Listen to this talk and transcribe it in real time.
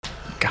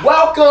God.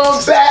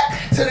 Welcome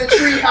back to the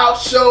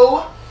TreeHouse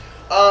Show.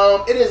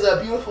 It is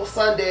a beautiful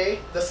Sunday.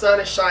 The sun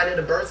is shining.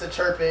 The birds are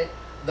chirping.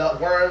 The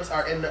worms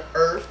are in the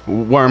earth.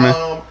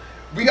 Worming.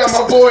 We got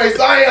my boy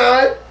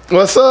Xion.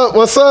 What's up?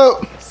 What's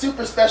up?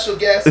 Super special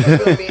guest. You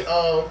feel me?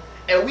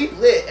 And we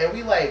lit and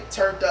we like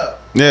turned up.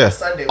 Yeah.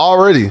 Sunday.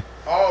 Already,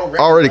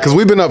 because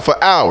we've been up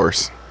for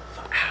hours.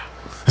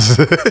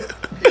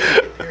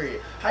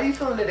 Period. How you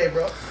feeling today,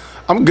 bro?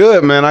 I'm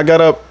good, man. I got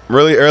up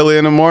really early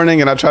in the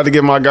morning and I tried to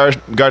get my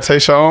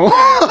Gartation on.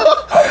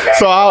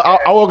 So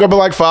I woke up at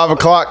like 5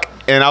 o'clock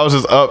and I was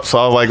just up. So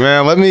I was like,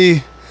 man, let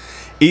me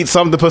eat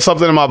something, put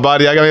something in my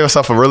body. I got to make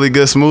myself a really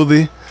good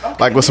smoothie,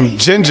 like with some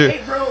ginger.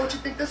 Hey, bro, what you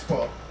think this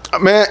for?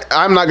 Man,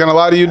 I'm not gonna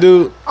lie to you,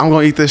 dude. I'm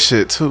gonna eat this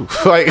shit too.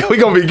 Like, we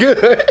gonna be good.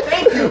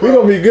 Thank you, bro. We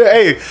gonna be good.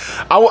 Hey,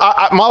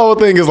 my whole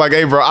thing is like,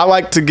 hey, bro, I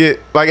like to get,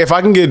 like, if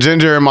I can get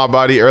ginger in my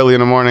body early in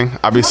the morning,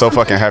 I'd be so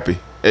fucking happy.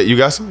 Hey, you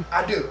got some?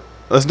 I do.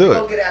 Let's do it.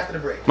 We'll get it after the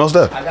break. Most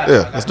definitely.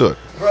 Yeah, let's do it.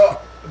 Bro,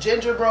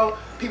 ginger, bro,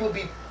 people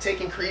be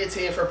taking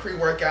creatine for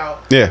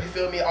pre-workout. Yeah. You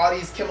feel me? All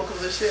these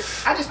chemicals and shit.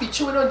 I just be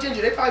chewing on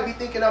ginger. They probably be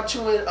thinking I'm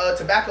chewing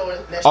tobacco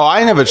and that shit. Oh, I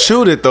ain't never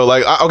chewed it though.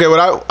 Like,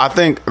 I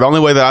think the only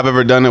way that I've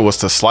ever done it was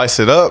to slice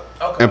it up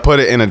and put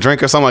it in a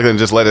drink or something like that and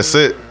just let it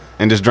sit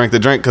and just drink the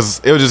drink because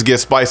it would just get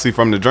spicy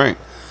from the drink.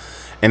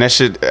 And that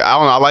shit, I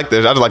don't know, I like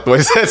this. I just like the way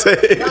it says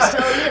it. Nah,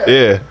 hell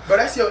yeah. Yeah. But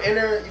that's your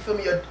inner, you feel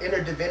me, your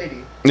inner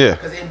divinity. Yeah.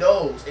 Because it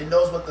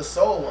knows what the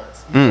soul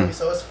wants. You feel me?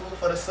 So it's food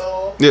for the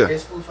soul. Yeah.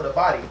 It's food for the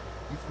body.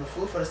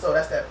 Food for the soul,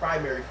 that's that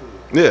primary food.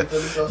 Yeah. You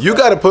feel me? So You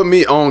got to put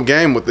me on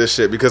game with this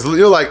shit because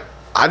you're like,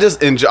 I'm a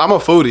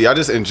foodie. I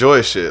just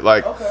enjoy shit.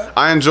 Like,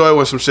 I enjoy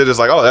when some shit is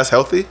like, oh, that's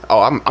healthy.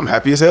 Oh, I'm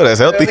happy as hell. That's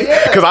healthy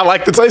because I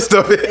like the taste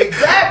of it.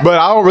 Exactly. But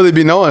I don't really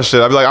be knowing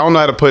shit. I be like, I don't know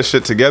how to put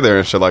shit together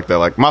and shit like that.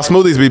 Like, my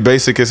smoothies be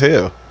basic as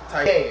hell.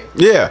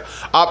 Yeah.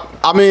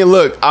 I mean,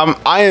 look,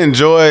 I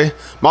enjoy,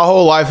 my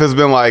whole life has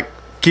been like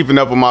keeping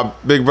up with my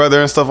big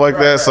brother and stuff like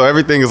that. Right. So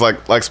everything is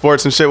like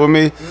sports and shit with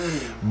me.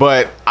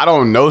 But I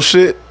don't know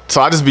shit. So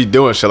I just be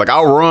doing shit. Like,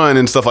 I'll run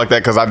and stuff like that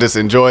because I just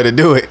enjoy to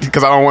do it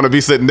because I don't want to be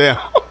sitting down.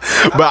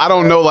 But I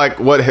don't know, like,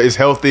 what is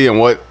healthy and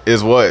what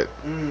is what.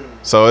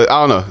 So, I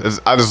don't know.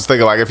 I just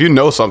think, like, if you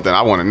know something,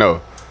 I want to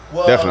know.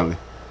 Well, definitely.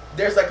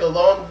 There's, like, a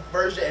long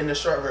version and a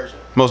short version.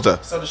 Most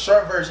definitely. So, the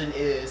short version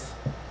is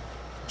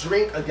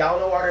drink a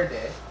gallon of water a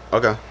day.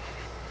 Okay.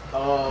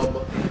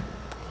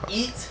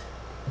 Eat.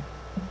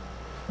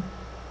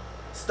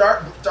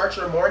 Start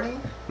your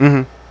morning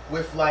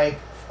with, like,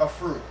 a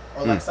fruit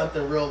or, like,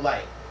 something real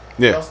light.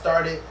 Yeah. Don't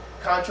start it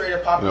contrary to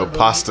popular belief.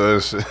 Pasta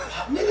and shit.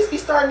 Niggas be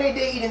starting their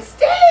day eating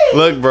steak.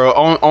 Look, bro,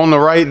 on the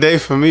right day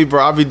for me,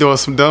 bro, I be doing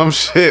some dumb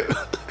shit.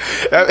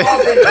 I'm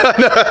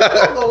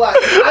gonna lie,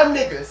 I'm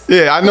niggas.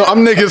 Yeah, I know,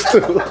 I'm niggas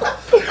too.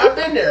 I've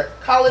been there.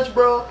 College,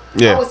 bro.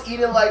 Yeah. I was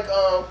eating like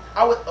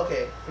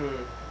okay,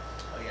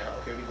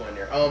 we going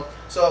there.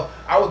 So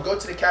I would go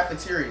to the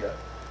cafeteria,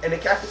 and the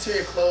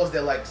cafeteria closed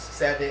at like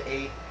 7,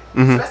 8.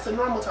 So that's the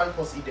normal time you're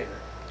supposed to eat dinner.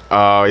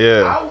 Oh,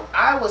 yeah.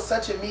 I was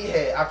such a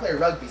meathead. I played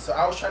rugby, so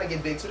I was trying to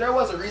get big. So there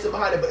was a reason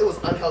behind it, but it was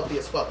unhealthy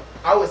as fuck.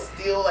 I would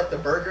steal like the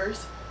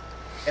burgers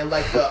and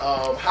like the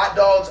hot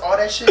dogs, all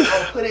that shit. I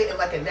would put it in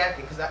like a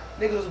napkin because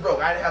niggas was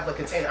broke. I didn't have a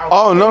container.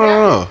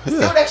 No. Steal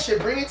that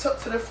shit, bring it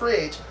to the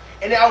fridge,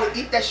 and then I would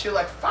eat that shit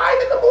like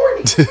 5 in the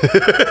morning.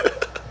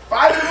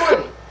 5 in the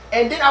morning.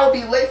 And then I would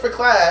be late for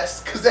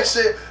class because that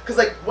shit, because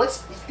like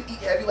once if you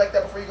eat heavy like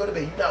that before you go to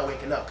bed, you're not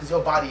waking up because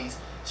your body's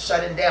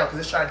shutting down because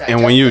it's trying to digest.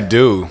 And when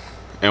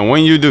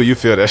you do, you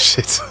feel that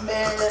shit.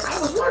 Man, I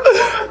was wondering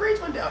why my grades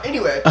went down.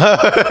 Anyway,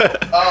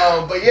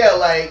 but yeah,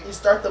 like you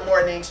start the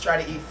mornings,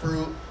 try to eat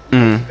fruit,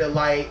 keep it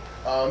light.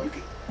 You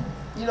can,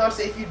 you know what I'm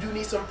saying? If you do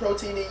need some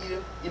protein in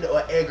you, you know,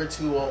 an egg or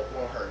two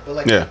won't hurt. But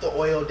like keep the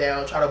oil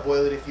down, try to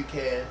boil it if you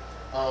can.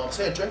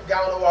 So yeah, drink a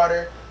gallon of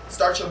water,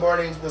 start your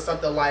mornings with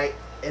something light,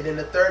 and then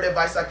the third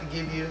advice I could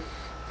give you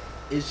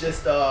is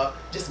just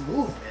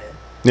move, man.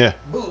 Yeah.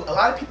 Move. A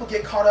lot of people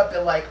get caught up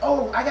in like,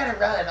 oh, I gotta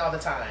run all the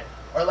time.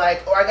 Or I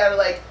gotta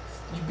like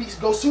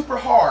go super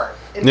hard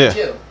in the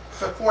gym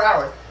for 4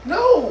 hours.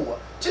 No,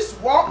 just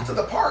walk to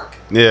the park.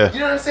 Yeah. You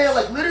know what I'm saying?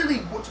 Like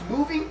literally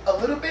moving a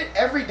little bit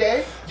every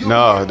day. You'll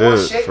be in more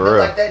shape than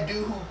like that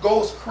dude who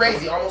goes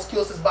crazy, almost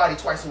kills his body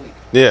twice a week.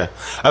 Yeah,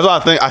 that's what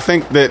I think. I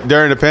think that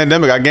during the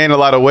pandemic, I gained a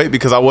lot of weight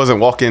because I wasn't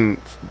walking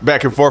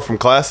back and forth from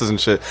classes and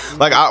shit.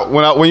 Like I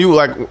went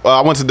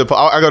to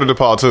DePaul. I go to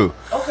DePaul too.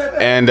 Okay.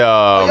 Man. And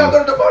y'all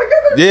go to DePaul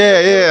together?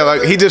 Yeah.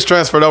 Like he just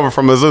transferred over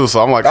from Mizzou,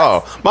 so I'm like,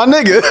 oh, my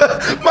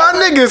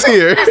nigga's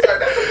here.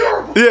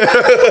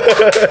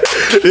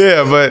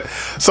 Yeah, but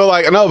so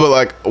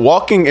like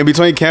walking in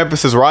between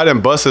campuses,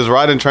 riding buses,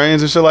 riding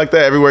trains and shit like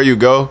that, everywhere you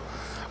go,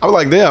 I was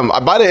like, damn,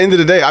 by the end of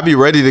the day, I'd be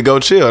ready to go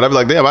chill. And I'd be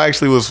like, damn, I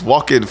actually was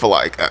walking for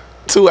like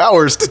 2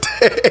 hours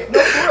today.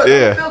 No, for real,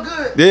 yeah. feel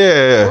good.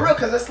 Yeah. For real,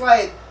 because it's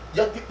like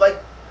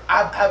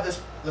I have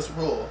this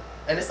rule,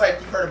 and it's like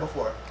you've heard it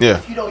before. Yeah.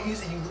 If you don't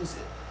use it, you lose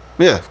it.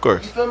 Yeah, of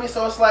course. You feel me?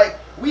 So it's like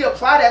we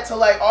apply that to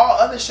like all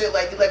other shit,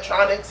 like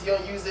electronics. You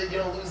don't use it, you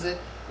don't lose it.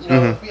 You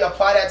know, if we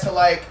apply that to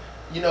like,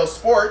 you know,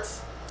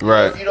 sports.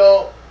 Right. If you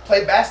don't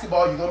play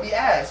basketball, you're gonna be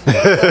ass. You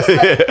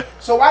know?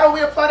 So why don't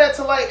we apply that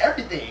to like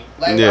everything?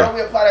 Like why don't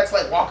we apply that to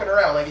like walking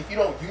around? Like if you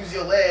don't use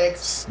your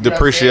legs,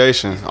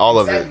 depreciation, all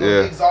of it. You're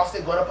gonna be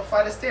exhausted going up a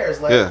flight of stairs.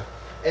 Like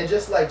and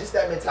just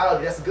that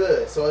mentality, that's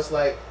good. So it's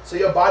like so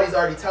your body's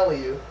already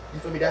telling you, you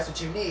feel me, that's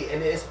what you need,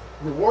 and it's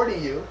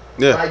rewarding you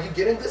by you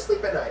getting good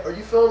sleep at night, or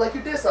you feeling like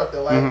you did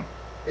something. Like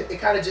it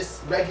kind of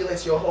just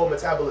regulates your whole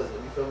metabolism.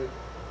 You feel me?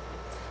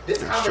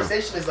 This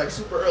conversation is like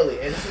super early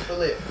and it's super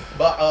lit.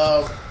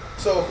 But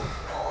so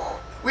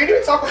we didn't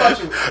even talk about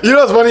you. You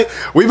know what's funny?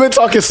 We've been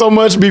talking so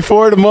much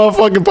before the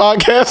motherfucking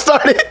podcast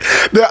started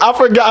that I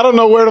forgot. I don't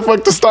know where the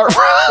fuck to start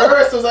from.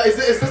 First, was like, is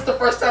this the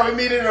first time we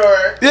meet it,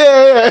 or?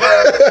 Yeah.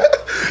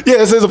 Yeah,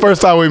 this is the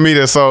first time we meet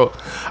it. So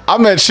I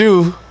met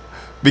you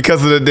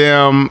because of the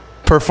damn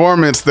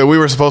performance that we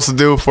were supposed to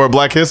do for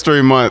Black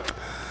History Month.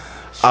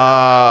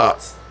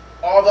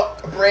 All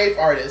the brave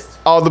artists.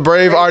 All the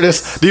brave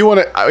artists. Do you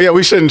want to? Yeah,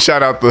 we shouldn't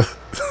shout out the.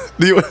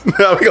 Do you?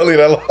 No, we gonna leave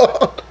that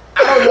alone.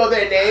 I don't know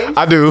their names.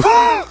 I do.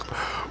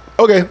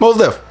 Okay, most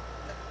def.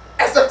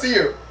 That's up to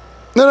you.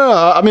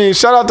 No. I mean,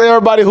 shout out to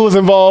everybody who was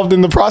involved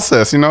in the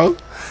process. You know,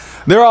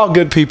 they're all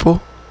good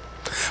people,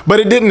 but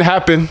it didn't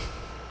happen.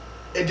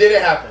 It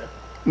didn't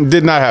happen.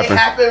 Did not happen. It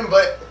happened,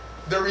 but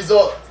the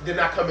result did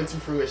not come into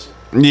fruition.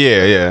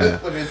 Yeah.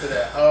 Let's put into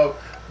that.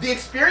 The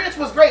experience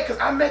was great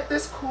because I met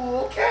this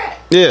cool cat.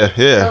 Yeah,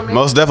 You know what I mean?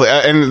 most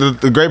definitely. And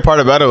the great part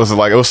about it was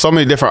like it was so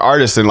many different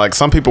artists, and like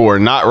some people were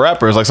not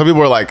rappers. Like some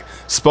people were like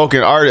spoken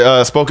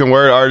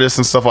word artists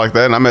and stuff like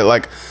that. And I met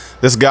like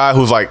this guy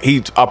who's like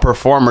he's a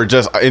performer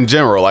just in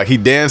general. Like he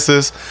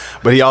dances,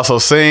 but he also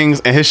sings,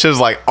 and his shit is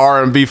like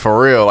R&B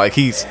for real. Like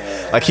he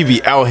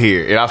be out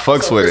here, and I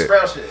fucks with Chris it.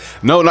 Brown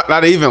shit. No,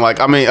 not even. Like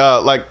I mean,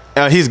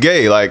 he's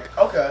gay. Like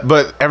Okay.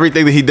 but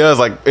everything that he does,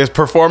 like is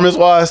performance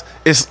wise,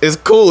 it's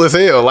cool as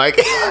hell. Like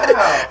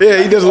Wow.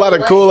 yeah, he does a lot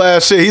of cool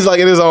ass shit. He's like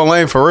in his own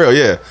lane for real.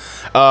 Yeah.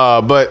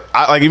 But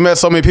you met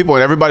so many people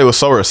and everybody was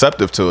so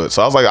receptive to it.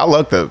 So I was like, I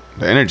love the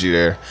energy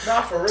there.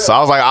 Nah, for real. So I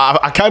was like,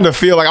 I kind of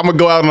feel like I'm gonna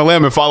go out on a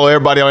limb and follow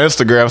everybody on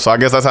Instagram. So I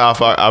guess that's how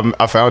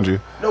I found you.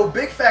 No,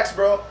 big facts,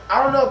 bro.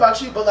 I don't know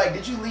about you, but like,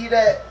 did you leave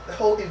that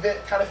whole event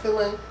kind of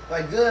feeling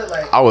like good?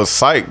 Like I was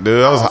psyched,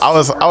 dude.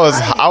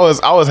 I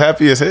was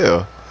happy as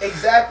hell.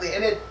 Exactly,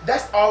 and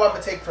that's all I'm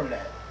gonna take from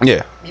that.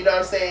 Yeah. You know what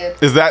I'm saying?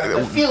 Is that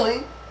the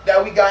feeling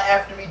that we got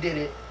after we did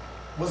it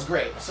was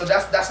great. So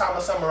that's how I'm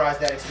gonna summarize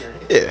that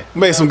experience. Yeah,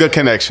 made some good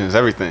connections.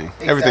 Everything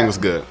was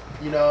good.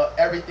 You know,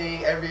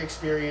 every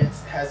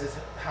experience has its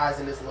highs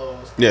and its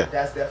lows. Yeah.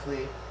 That's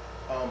definitely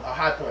a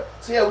high point.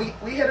 So yeah,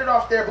 we hit it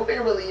off there, but we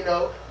didn't really, we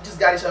just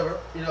got each other.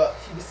 You know,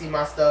 he would see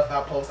my stuff,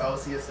 I post, I would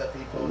see his stuff,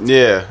 he posts.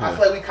 Yeah. I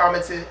feel like we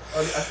commented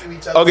on a few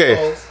each other's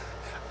posts.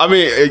 I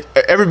mean,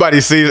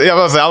 everybody sees. I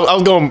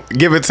was gonna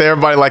give it to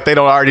everybody like they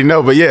don't already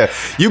know, but yeah,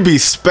 you be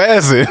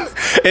spazzing,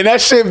 and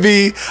that shit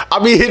be. I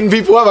be hitting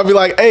people up. I be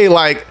like, hey,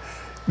 like,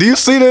 do you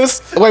see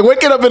this? Like,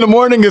 waking up in the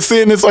morning and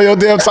seeing this on your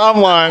damn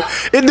timeline,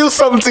 it do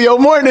something to your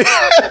morning.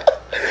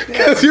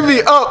 Cause you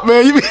be up,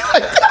 man. You be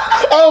like,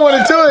 I don't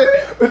want to do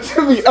it, but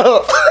you be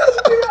up.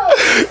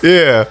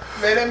 Yeah.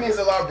 Man, that means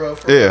a lot, bro.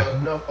 For Yeah.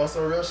 No, on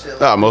some real shit.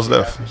 Like, Most I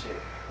definitely. appreciate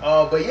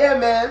it. But yeah,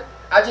 man,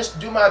 I just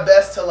do my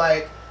best to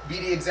like be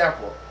the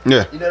example.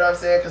 Yeah. You know what I'm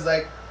saying? Because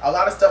like a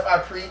lot of stuff I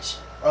preach,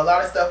 or a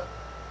lot of stuff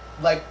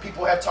like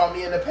people have taught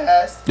me in the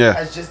past,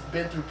 has just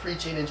been through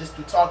preaching and just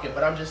through talking.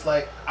 But I'm just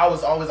like, I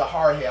was always a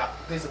hardhead.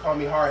 They used to call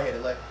me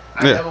hardheaded. Like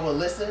I never would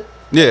listen.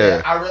 Yeah.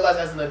 And I realized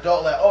as an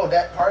adult, like, oh,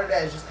 that part of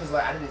that is just because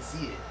like I didn't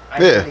see it. I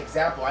need an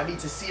example. I need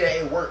to see that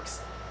it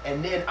works,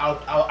 and then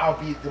I'll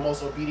be the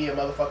most obedient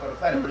motherfucker on the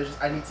planet. But it's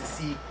just I need to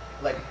see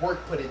like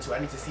work put into it. I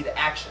need to see the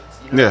actions.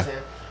 You know what I'm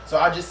saying? So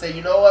I just say,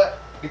 you know what?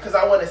 Because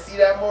I want to see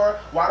that more,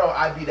 why don't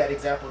I be that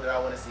example that I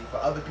want to see for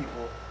other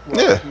people who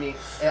are like me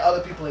and other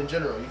people in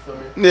general? You feel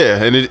me?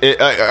 Yeah, and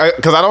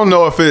because I don't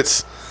know if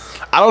it's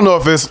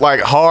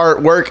like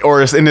hard work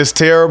or it's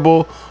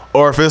terrible,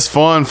 or if it's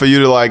fun for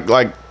you to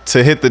like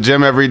to hit the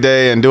gym every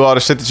day and do all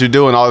the shit that you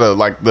do and all the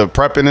like the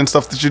prepping and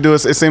stuff that you do. It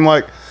seemed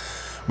like,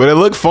 but it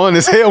looked fun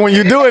as hell when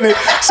you're doing it.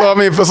 So I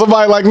mean, for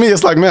somebody like me,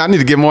 it's like, man, I need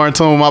to get more in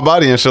tune with my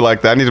body and shit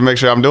like that. I need to make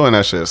sure I'm doing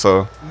that shit.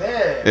 So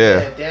man,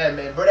 damn,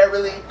 man, bro, that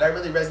really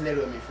resonated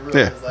with me for real.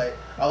 It's like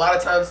a lot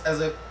of times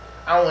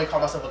I don't want to call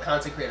myself a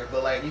content creator,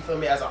 but like, you feel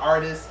me, as an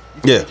artist,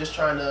 you feel me, just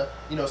trying to,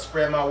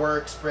 spread my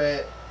work,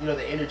 spread,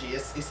 the energy.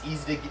 It's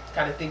easy to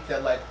kind of think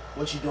that like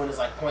what you're doing is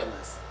like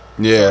pointless.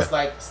 Yeah. So it's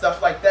like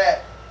stuff like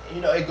that,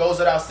 it goes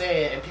without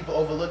saying and people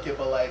overlook it,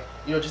 but like,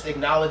 just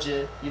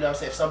acknowledging, what I'm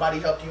saying, if somebody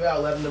helped you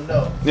out, letting them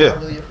know. So I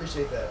really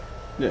appreciate that.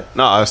 Yeah.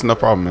 No, that's no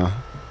problem, man.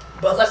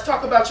 But let's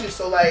talk about you.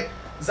 So like,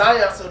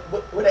 Xion, so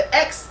with an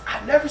X,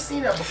 I've never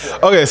seen that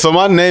before. Okay, so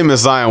my name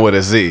is Xion with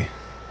a Z.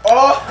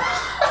 Oh.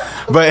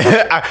 But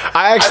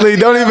I actually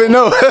don't even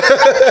know.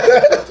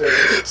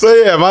 So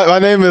yeah, my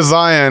name is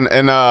Xion,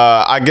 and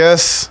I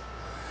guess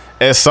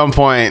at some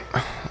point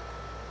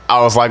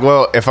I was like,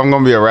 well, if I'm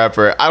gonna be a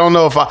rapper, I don't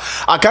know if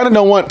I kind of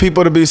don't want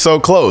people to be so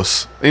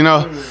close,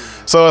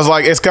 So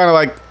it's kind of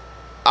like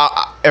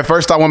at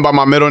first I went by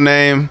my middle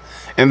name,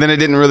 and then it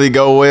didn't really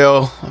go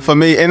well for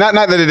me. And not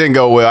that it didn't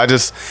go well.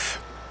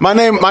 My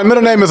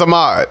middle name is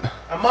Ahmad.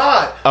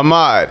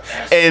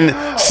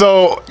 And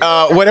so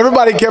when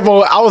everybody kept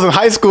on, I was in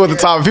high school at the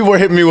time. People were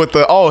hitting me with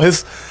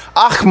his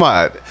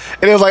Ahmad,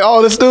 and it was like,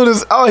 this dude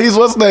is, he's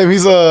what's his name?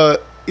 He's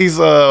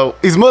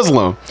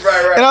Muslim.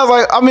 Right. And I was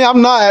like, I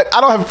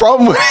don't have a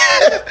problem with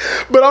it,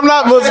 but I'm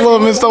not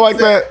Muslim and stuff like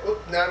that.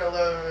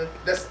 9/11.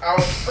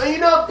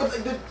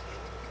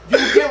 You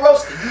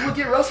would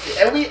get roasted.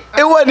 And it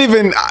wasn't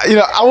even,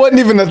 I wasn't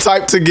even the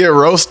type to get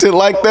roasted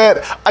like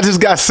that. I just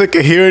got sick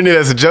of hearing it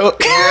as a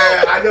joke.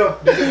 Yeah, I know.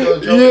 At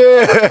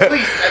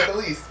the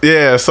least.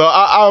 Yeah, so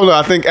I don't know.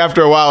 I think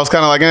after a while, it's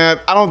kind of like,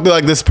 I don't feel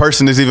like this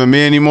person is even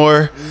me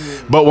anymore.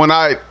 But when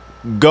I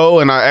go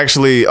and I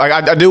actually,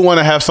 I do want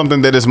to have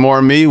something that is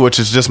more me, which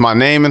is just my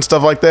name and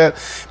stuff like that.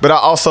 But I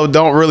also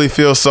don't really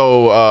feel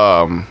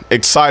so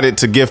excited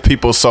to give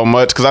people so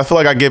much, because I feel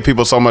like I give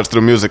people so much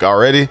through music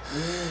already.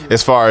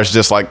 As far as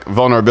just like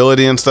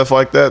vulnerability and stuff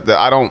like that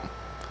I don't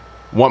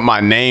want my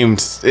name.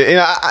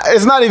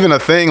 It's not even a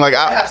thing. Like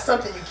I have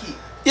something you keep.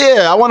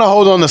 Yeah, I want to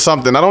hold on to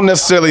something. I don't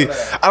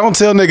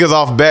tell niggas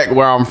off back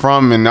where I'm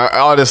from and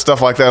all this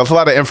stuff like that. There's a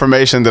lot of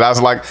information that I was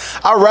like,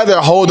 I'd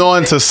rather hold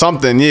on to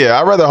something. Yeah,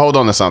 I'd rather hold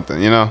on to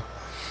something,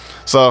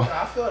 So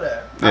I feel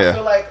that. Yeah. I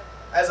feel like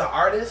as an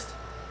artist,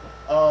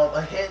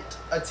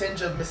 a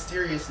tinge of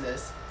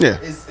mysteriousness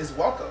is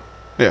welcome.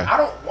 Yeah. I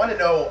don't want to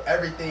know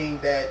everything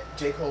that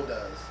J. Cole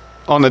does.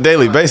 On a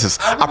daily basis.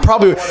 It would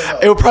probably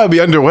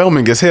be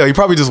underwhelming as hell. You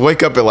probably just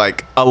wake up at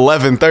like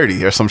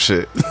 11:30 or some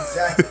shit.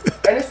 Exactly.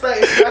 And it's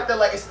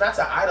not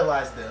to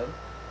idolize them.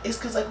 It's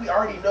because like we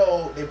already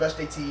know they brush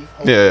their teeth.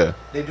 Yeah.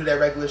 They do that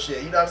regular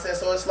shit. You know what I'm saying?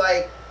 So it's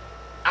like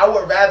I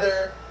would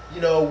rather,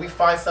 we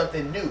find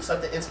something new,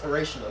 something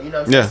inspirational. You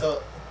know what I'm saying?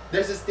 So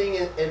there's this thing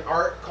in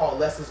art called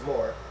less is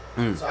more.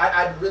 So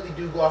I really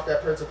do go off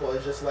that principle.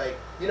 It's just like,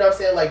 you know what I'm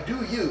saying? Like,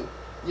 do you,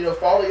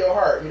 follow your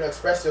heart,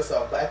 express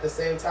yourself. But at the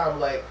same time,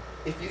 like,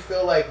 if you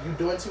feel like you're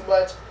doing too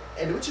much,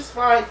 and which is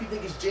fine if you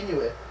think it's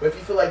genuine, but if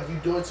you feel like you're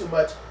doing too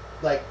much,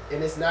 like,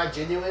 and it's not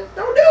genuine,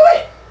 don't do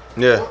it.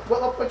 Yeah.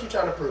 What point you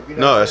trying to prove?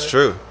 No, that's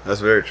true. That's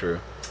very true.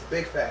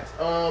 Big facts.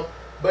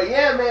 But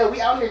yeah, man,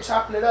 we out here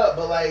chopping it up,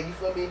 but like, you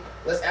feel me?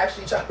 Let's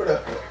actually chop it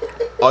up.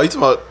 Oh, you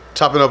talking about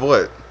chopping up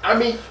what? I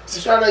mean, you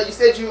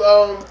said you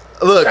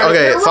Look,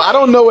 okay, so I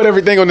don't know what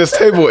everything on this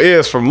table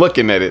is from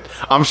looking at it.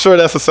 I'm sure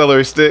that's a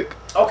celery stick.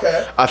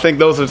 Okay. I think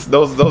those are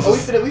those we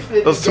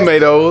finna those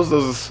tomatoes,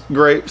 those are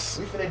grapes.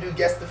 We finna do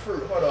guess the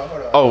fruit. Hold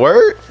on. Oh,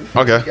 word?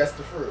 Okay. Guess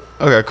the fruit.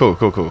 Okay,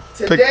 cool.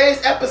 Today's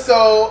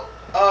episode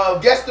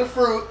of Guess the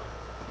Fruit,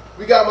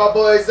 we got my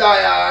boy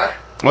Xion.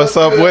 What's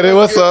up with it?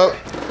 What's up?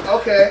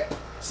 Okay.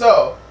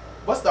 So,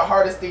 what's the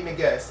hardest thing to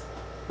guess?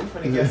 We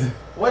finna guess.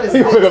 What is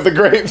You this? put up the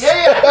grapes.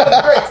 Yeah,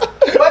 the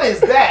grapes. What is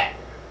that?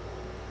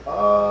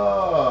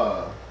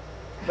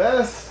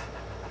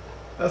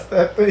 That's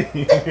that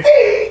thing.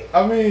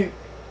 I mean,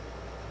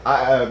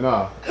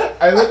 no.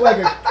 I look like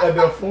a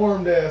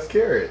deformed ass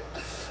carrot.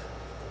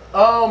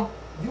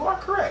 You are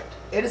correct.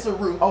 It is a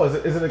root. Oh,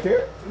 is it a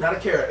carrot? Not a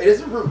carrot. It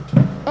is a root.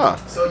 Huh.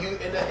 So you're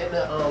in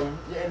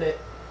the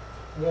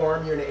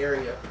warm. You're in the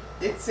area.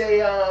 It's a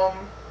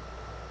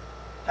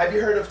Have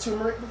you heard of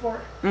turmeric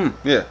before?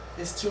 Yeah.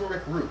 It's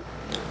turmeric root.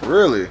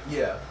 Really?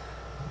 Yeah.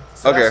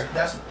 So okay.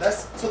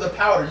 That's so the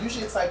powder.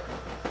 Usually it's like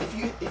if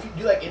you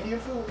do like Indian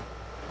food.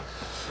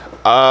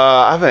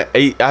 I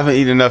haven't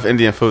eaten enough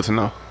Indian food to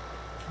know.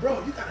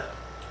 Bro, you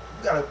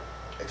gotta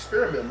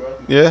experiment, bro.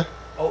 Yeah.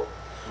 Oh.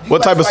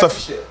 What type of stuff?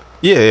 Shit?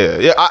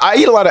 Yeah. I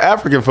eat a lot of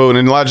African food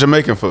and a lot of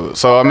Jamaican food.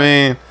 So I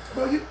mean.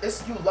 Bro, you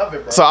love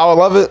it, bro. So I would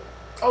love it.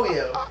 Oh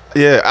yeah.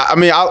 Yeah, I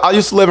mean, I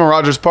used to live in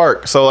Rogers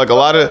Park, so like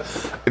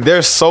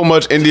there's so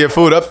much Indian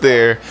food up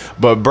there.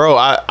 But bro,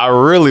 I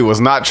really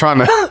was not trying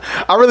to.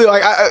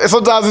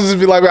 Sometimes it just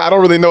be like, I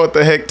don't really know what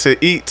the heck to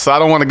eat, so I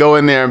don't want to go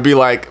in there and be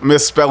like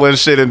misspelling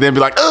shit and then be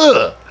like,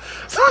 ugh.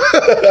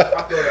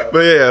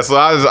 But yeah, so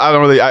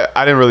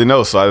I didn't really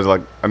know, so I was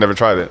like, I never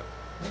tried it.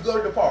 You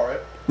go to DePaul,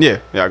 right? Yeah,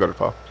 I go to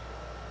DePaul.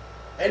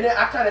 And then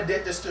I kind of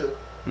did this too.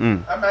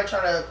 I'm not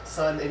trying to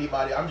sun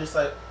anybody. I'm just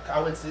like, I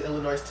went to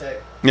Illinois Tech.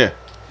 Yeah.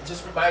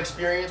 Just from my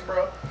experience,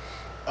 bro.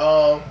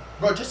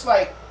 Bro, just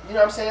like, you know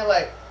what I'm saying?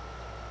 Like,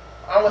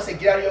 I don't want to say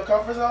get out of your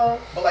comfort zone,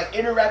 but like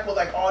interact with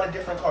like all the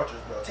different cultures,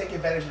 bro. Take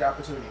advantage of the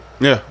opportunity.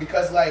 Yeah.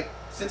 Because like,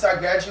 since I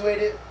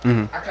graduated,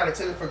 I kind of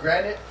took it for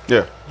granted.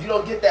 Yeah. You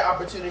don't get that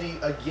opportunity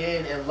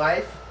again in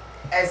life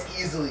as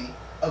easily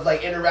of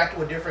like interacting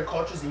with different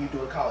cultures than you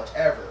do in college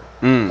ever.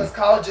 Because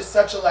college is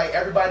such a like,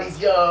 everybody's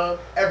young,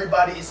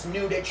 everybody is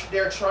new.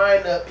 They're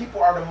trying to.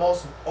 People are the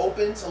most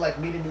open to like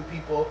meeting new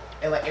people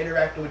and like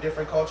interacting with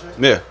different cultures.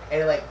 Yeah.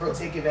 And like, bro,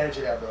 take advantage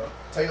of that, bro.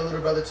 Tell your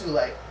little brother too,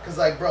 like, cause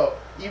like, bro,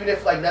 even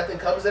if like nothing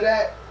comes of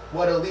that,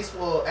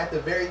 at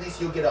the very least,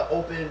 you'll get an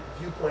open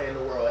viewpoint in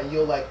the world, and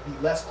you'll like be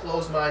less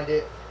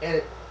closed-minded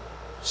and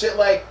shit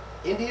like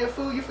Indian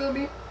food. You feel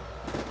me?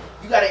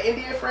 You got an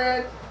Indian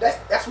friend,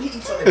 that's what he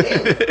eats on the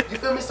daily. You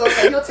feel me? So it's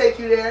like he'll take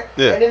you there,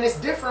 and then it's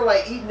different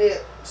like eating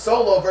it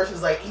solo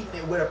versus like eating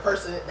it with a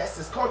person that's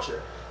his culture.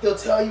 he'll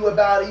tell you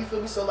about it. You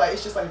feel me? So like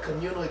it's just like a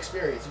communal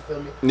experience. You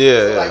feel me?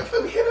 Yeah. So, like you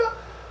feel me?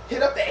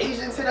 Hit up the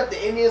Asians, hit up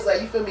the Indians.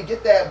 Like you feel me?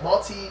 Get that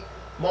multi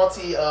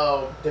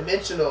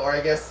dimensional, or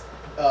I guess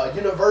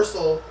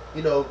universal,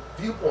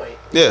 viewpoint.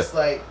 Yeah. It's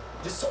like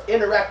just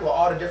interact with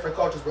all the different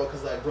cultures, bro.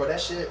 Cause like, bro,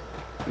 that shit.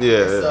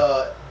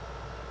 Yeah.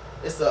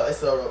 It's a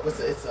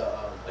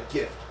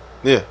gift.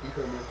 Yeah. You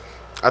feel me?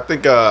 I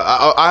think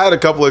I had a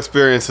couple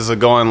experiences of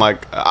going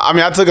like, I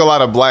mean, I took a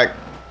lot of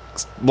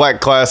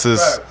black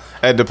classes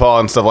at DePaul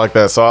and stuff like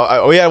that.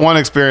 So we had one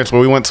experience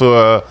where we went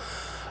to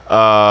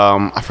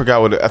I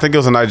forgot I think it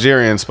was a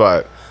Nigerian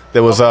spot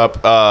that was up.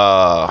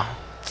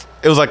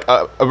 It was like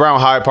around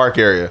Hyde Park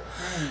area,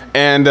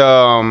 and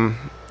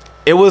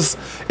it's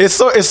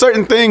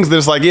certain things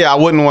that's like, yeah, I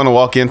wouldn't want to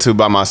walk into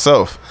by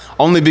myself,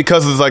 only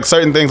because it's like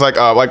certain things like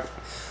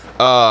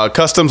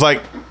customs,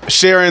 like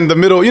sharing the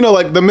middle,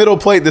 like the middle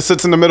plate that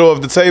sits in the middle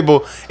of the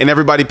table, and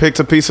everybody picks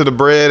a piece of the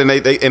bread and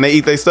they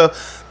eat their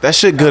stuff. That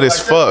shit good as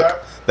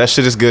fuck. That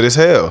shit is good as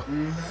hell.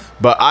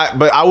 But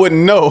I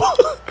wouldn't know,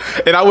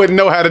 and I wouldn't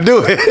know how to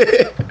do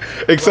it,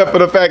 except for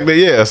the fact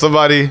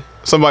that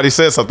somebody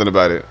said something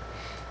about it.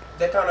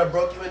 That kind of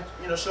broke you in,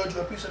 showed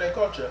you a piece of their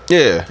culture.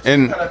 Yeah, so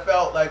and you kind of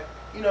felt like,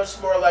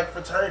 it's more like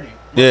fraternity.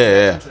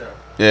 Yeah. You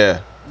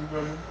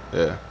feel me?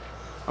 Yeah.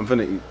 I'm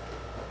finna eat.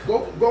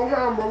 Go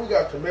ham, bro. We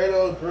got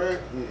tomatoes,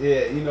 bread.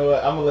 Yeah, you know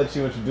what? I'm gonna let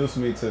you introduce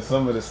me to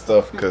some of this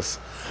stuff, cause.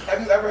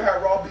 Have you ever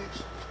had raw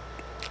beets?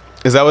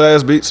 Is that what that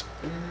is, beets?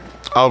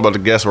 I was about to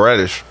guess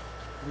radish.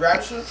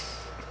 Radishes?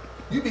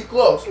 You be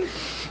close.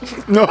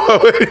 No.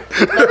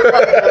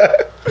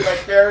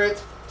 like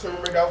carrots,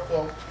 turmeric,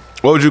 alcohol.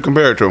 What would you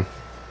compare it to?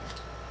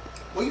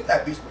 Well, you've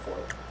had beets before.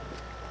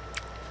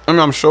 I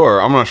mean, I'm sure.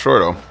 I'm not sure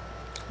though.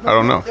 I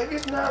don't know. Maybe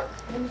it's not.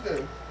 Let me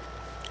think.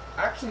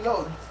 Actually,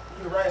 no.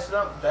 You're right. It's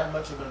not that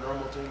much of a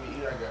normal thing to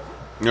eat, I guess.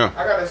 Yeah.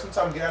 I gotta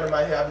sometimes get out of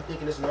my head. I be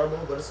thinking it's normal,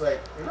 but it's like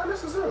not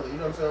necessarily. You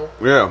know what I'm saying?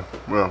 Yeah.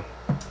 Well.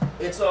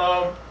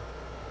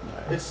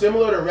 It's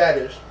similar to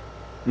radish,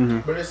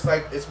 but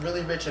it's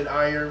really rich in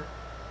iron.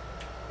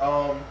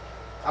 I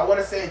want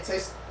to say it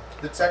tastes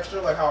the texture,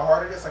 like how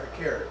hard it is, like a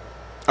carrot.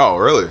 Oh,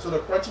 really? So the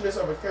crunchiness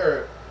of a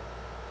carrot,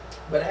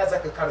 but it has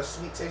like a kind of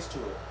sweet taste to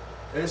it,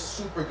 and it's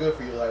super good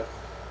for you. Like,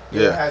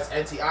 it has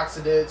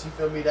antioxidants. You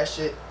feel me? That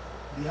shit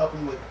be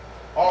helping you with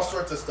all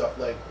sorts of stuff,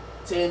 like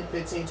 10,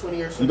 15, 20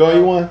 years from now. You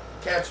gonna eat one?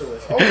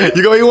 Cancerless. Oh, yeah.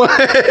 You gonna eat one?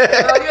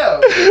 Hell yeah.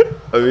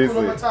 Let me see.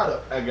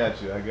 I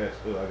got you.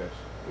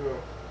 Yeah.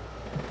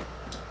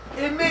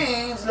 It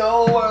means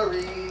no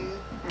worries.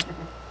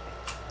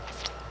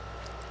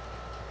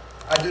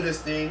 I do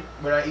this thing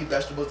when I eat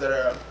vegetables that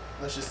are,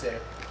 let's just say,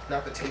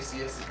 not the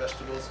tastiest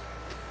vegetables.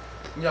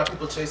 You know how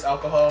people chase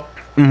alcohol?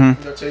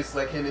 Chase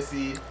like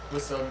Hennessy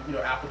with some,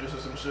 apple juice or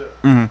some shit.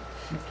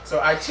 So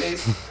I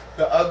chase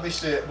the ugly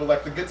shit with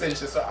like the good tasting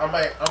shit. So I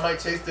might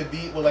chase the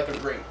beet with like a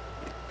grape,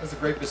 because the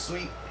grape is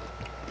sweet.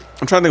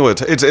 I'm trying to think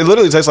what it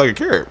literally tastes like a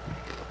carrot.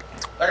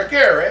 Like a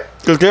carrot, right?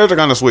 Because carrots are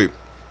kind of sweet.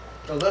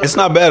 It's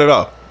not bad at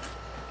all.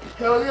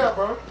 Hell yeah,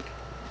 bro.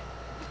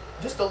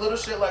 Just a little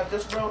shit like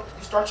this, bro.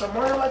 You start your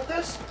morning like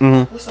this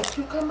with some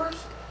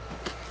cucumbers,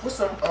 with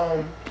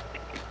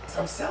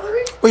some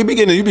celery. Well,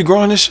 you be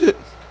growing this shit?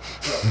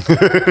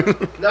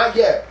 Not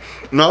yet.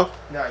 No?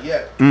 Not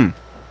yet.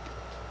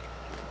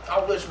 I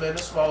wish, man,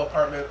 this small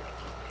apartment.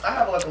 I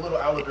have like a little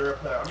aloe vera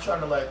plant. I'm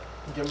trying to like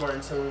get more in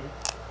tune.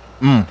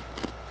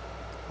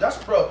 That's,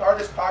 bro, part of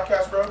this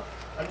podcast, bro.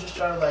 I'm just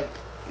trying to like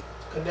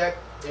connect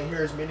and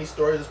hear as many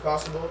stories as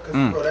possible,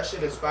 because bro, that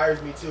shit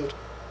inspires me too.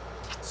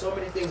 So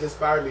many things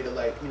inspire me to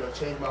like,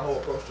 change my whole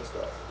approach to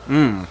stuff.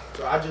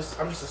 So I'm just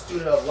a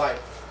student of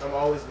life. I'm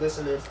always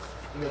listening,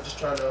 just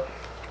trying to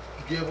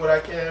give what I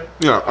can.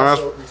 Yeah, and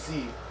also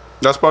receive.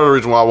 That's part of the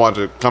reason why I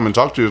wanted to come and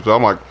talk to you, because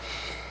I'm like,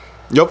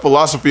 your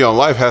philosophy on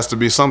life has to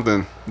be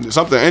something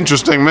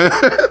interesting, man.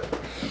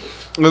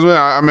 Because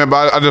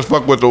I just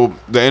fuck with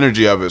the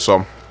energy of it.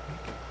 So,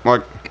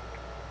 like,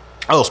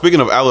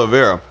 speaking of aloe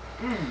vera,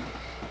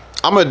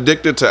 I'm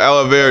addicted to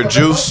aloe vera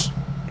juice.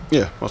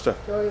 Yeah, what's that?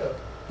 Hell yeah.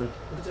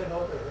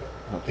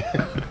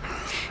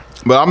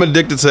 But I'm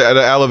addicted to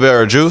the aloe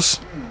vera juice.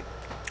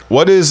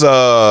 What is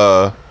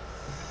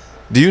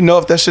do you know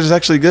if that shit is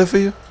actually good for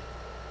you?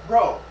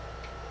 Bro,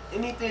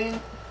 anything,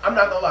 I'm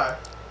not gonna lie.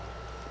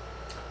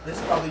 This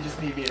is probably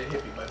just me being a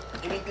hippie, but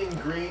anything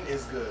green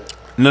is good.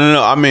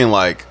 No. I mean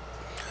like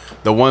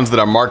the ones that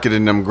are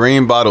marketing them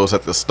green bottles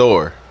at the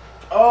store.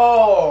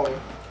 Oh,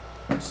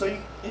 so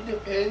it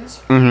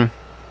depends. I'm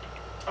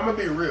gonna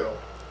be real.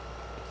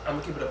 I'm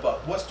gonna keep it a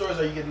buck. What stores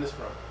are you getting this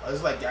from? Is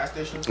this like gas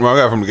stations? Well, I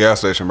got it from the gas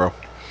station, bro.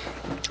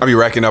 I be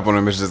racking up on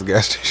them bitches at the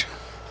gas station.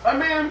 I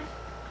mean,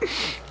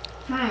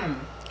 I'm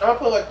gonna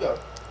put it like this.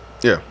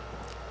 Yeah.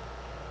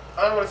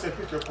 I don't want to say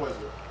pick your poison.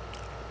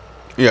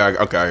 Yeah,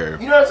 okay, I hear you.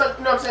 You know what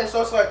I'm saying?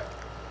 So it's like,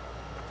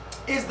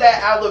 is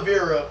that aloe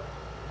vera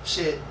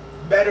shit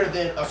better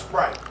than a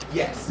Sprite?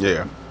 Yes.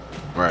 Yeah.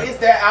 Right. Is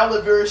that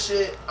aloe vera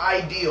shit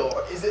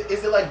ideal? Is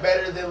it like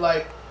better than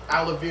like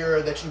aloe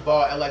vera that you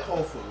bought at like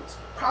Whole Foods?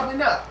 Probably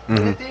not.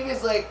 But the thing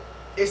is, like,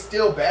 it's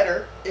still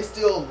better. It's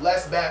still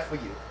less bad for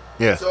you.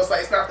 Yeah. So it's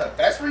like it's not the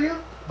best for you,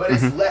 but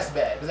it's less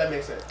bad. Does that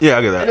make sense? Yeah,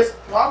 I get that. And it's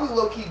probably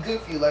low key good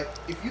for you. Like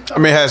if you come, I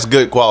mean, it has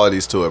good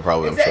qualities to it,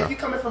 probably. exactly, I'm if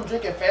sure. you coming from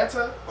drinking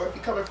Fanta, or if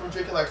you coming from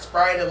drinking like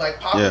Sprite and like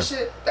pop and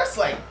shit, that's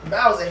like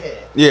miles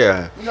ahead.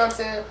 Yeah. You know what I'm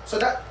saying? So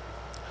that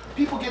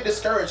people get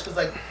discouraged because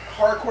like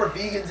hardcore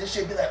vegans and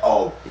shit be like,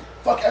 oh,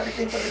 fuck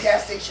everything from the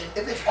gas station.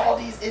 If it's all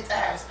these, it's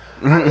ass.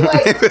 I'm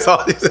like, If it's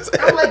all these, it's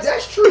I'm like,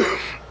 that's true,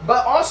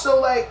 but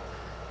also like,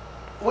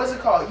 what's it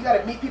called? You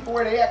gotta meet people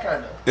where they at,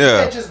 kind of. Yeah.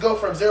 You can't just go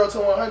from 0 to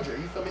 100.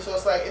 You feel me? So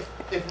it's like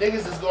if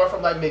niggas is going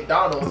from like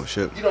McDonald's,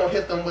 you don't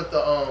hit them with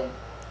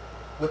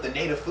the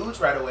native foods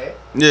right away.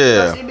 Yeah. You know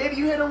what I'm saying? Maybe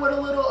you hit them with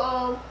a little you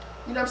know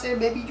what I'm saying?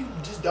 Maybe you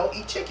just don't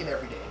eat chicken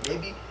every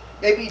day.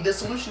 Maybe the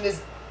solution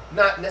is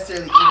not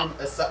necessarily eating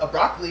a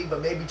broccoli,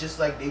 but maybe just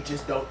like they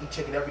just don't eat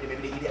chicken every day.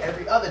 Maybe they eat it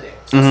every other day.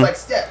 So it's like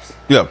steps.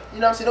 Yeah. You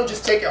know what I'm saying? Don't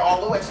just take it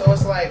all the way. So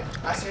it's like,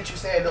 I see what you're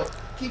saying. No,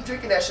 keep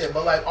drinking that shit,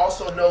 but like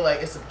also know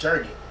like it's a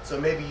journey. So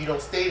maybe you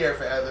don't stay there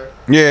forever.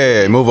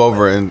 Yeah, move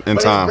over in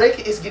but time.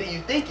 It's getting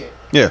you thinking.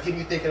 Yeah. It's getting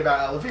you thinking about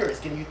aloe vera. It's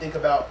getting you think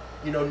about,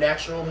 you know,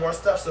 natural more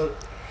stuff. So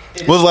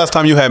When was the last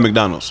time you had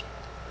McDonald's?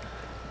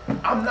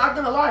 I'm not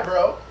gonna lie,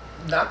 bro.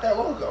 Not that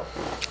long ago.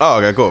 Oh,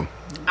 okay, cool.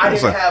 I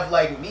didn't have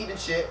like meat and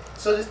shit.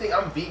 So this thing,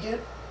 I'm vegan.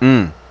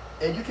 Mm.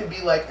 And you can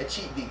be like a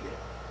cheap vegan.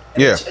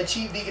 Yeah. A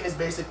cheap vegan is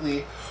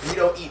basically we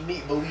don't eat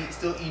meat, but we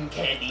still eating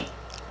candy.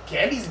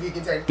 Candy's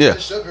vegan, yeah.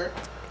 Just sugar.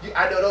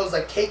 I know those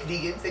like cake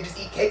vegans. They just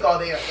eat cake all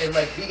day and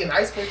like vegan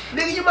ice cream.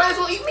 Nigga, you might as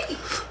well eat meat.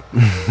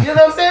 You know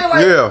what I'm saying?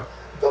 Like, yeah.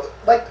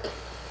 Like,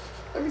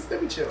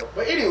 let me chill.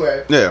 But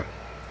anyway. Yeah.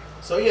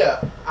 So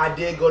yeah, I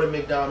did go to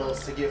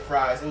McDonald's to get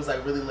fries. It was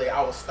like really late.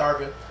 I was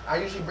starving. I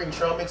usually bring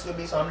trail mix with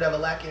me, so I'm never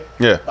lacking.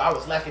 Yeah. But I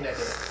was lacking that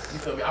day. You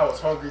feel me? I was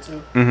hungry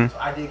too. Mm-hmm. So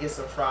I did get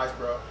some fries,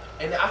 bro.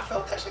 And I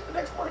felt that shit the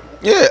next morning.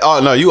 Yeah. Oh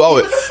no, you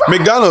always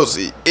McDonald's.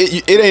 It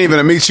ain't even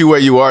to meet you where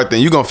you are.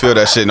 Then you gonna feel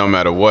that shit no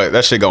matter what.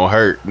 That shit gonna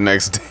hurt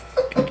next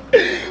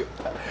day.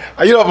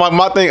 You know,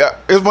 my thing.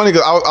 It's funny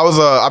because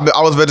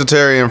I was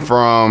vegetarian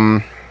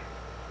from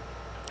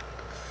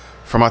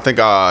I think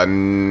I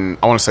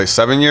want to say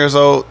 7 years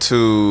old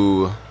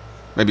to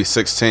maybe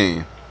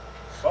 16.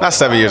 Not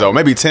 7 years old.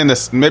 Maybe 10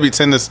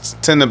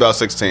 to about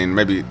 16.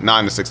 Maybe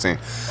 9 to 16.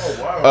 Oh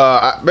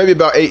wow. Maybe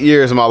about 8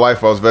 years of my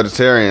life I was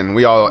vegetarian.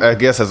 We all, I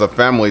guess, as a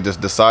family, just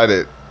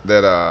decided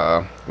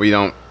that we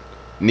don't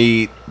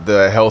need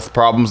the health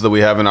problems that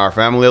we have in our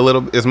family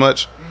as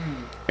much.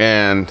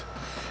 And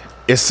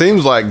it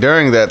seems like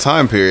during that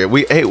time period,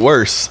 we ate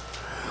worse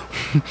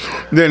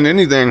than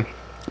anything,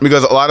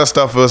 because a lot of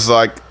stuff was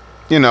like,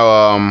 you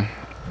know,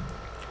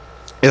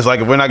 it's like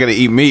if we're not gonna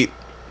eat meat.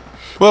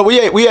 Well, we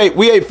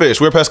ate fish.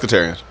 We're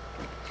pescatarians.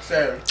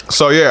 Same.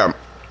 So yeah,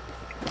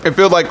 it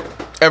feels like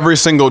every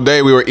single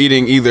day we were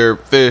eating either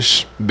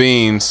fish,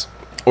 beans,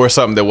 or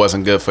something that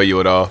wasn't good for you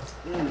at all.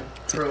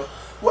 True.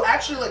 Well,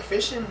 actually, like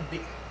fish and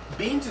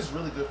beans is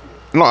really good for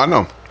you. No, I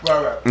know.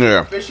 Right.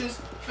 Yeah. Fish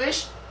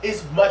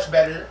is much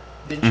better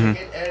than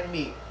chicken and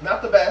meat.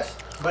 Not the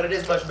best, but it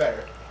is much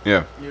better.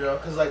 Yeah. You know,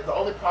 because like the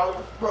only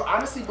problem, bro,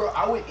 honestly, bro,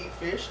 I would eat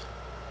fish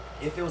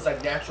if it was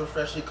like natural,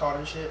 freshly caught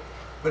and shit.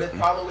 But the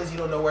problem is you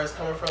don't know where it's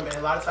coming from, and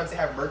a lot of times they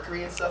have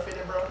mercury and stuff in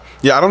it, bro.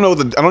 Yeah, I don't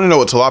even know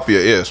what tilapia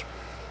is.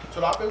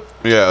 Tilapia?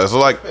 Yeah, it's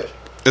like, fish.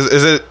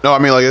 Is it? No, I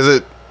mean, like,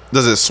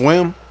 does it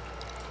swim?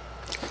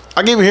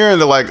 I keep hearing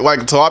that like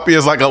tilapia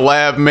is like a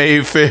lab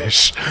made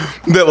fish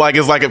that like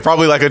is like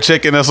probably like a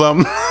chicken or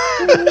something.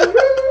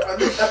 On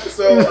this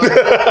episode of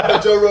the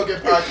Joe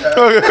Rogan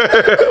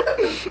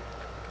podcast.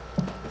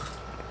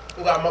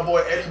 We got my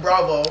boy Eddie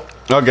Bravo.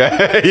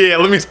 Okay, yeah,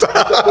 let me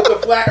stop. With the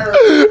flat earth.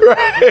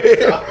 Right.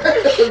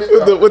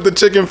 with the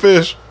chicken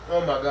fish.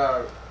 Oh my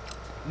god.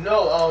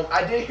 No,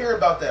 I did hear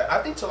about that.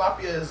 I think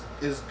tilapia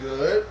is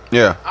good.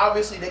 Yeah.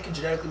 Obviously, they can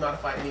genetically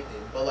modify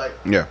anything, but like,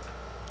 yeah,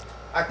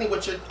 I think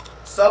what your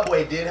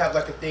Subway did have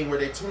like a thing where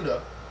they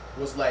tuna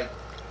was like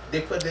they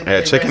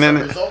had chicken in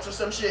it, results or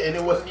some shit, and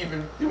it wasn't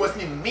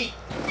even meat.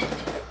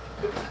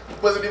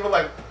 It wasn't even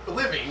like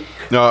living.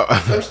 No.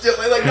 Some shit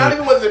like not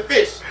even wasn't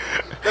fish.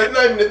 That's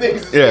not even the thing.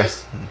 It's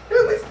fish.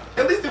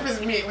 At least if it's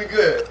meat, we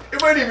good.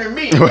 It wasn't even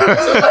meat. So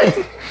like,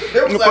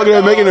 there was like,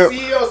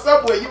 CEO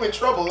Subway, you in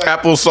trouble. Like,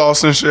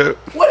 applesauce and shit.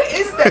 What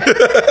is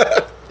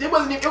that? It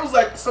wasn't even, it was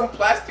like some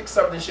plastic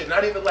something shit,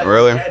 not even like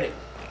really organic.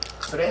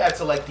 So they had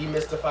to like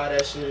demystify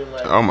that shit and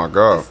like, oh my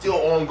god, it's still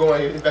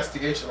ongoing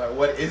investigation. Like,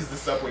 what is the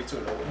Subway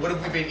tuna? What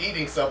have we been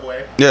eating,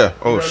 Subway? Yeah.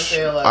 You know what I'm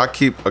saying?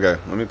 Like, okay,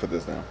 let me put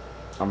this down.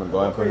 I'm gonna go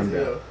ahead and put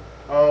him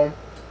down.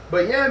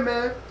 But yeah,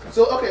 man.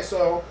 So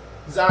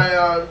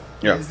Xion.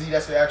 Yeah. Z,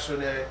 that's your actual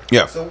name.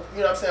 Yeah. So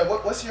you know what I'm saying?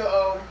 What's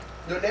your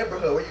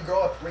neighborhood? Where you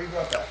grow up? Where you grew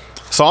up at?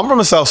 So I'm from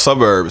the south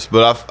suburbs,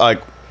 but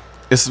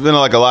it's been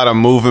like a lot of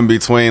moving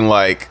between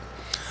like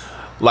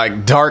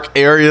dark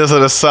areas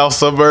of the south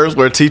suburbs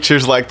where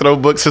teachers like throw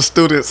books at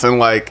students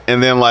and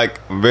then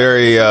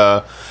very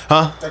Like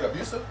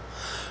abusive?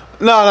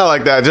 No, not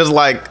like that. Just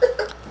like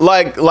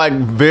like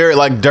very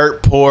like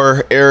dirt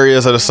poor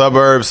areas of the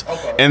suburbs,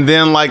 and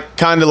then like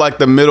kind of like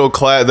the middle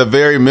class, the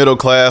very middle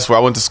class where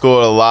I went to school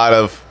at a lot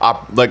of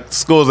like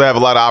schools that have a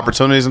lot of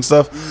opportunities and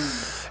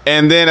stuff.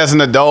 And then as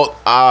an adult,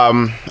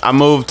 I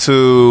moved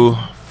to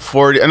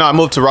I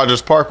moved to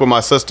Rogers Park with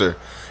my sister,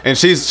 and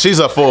she's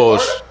a full,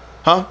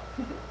 huh?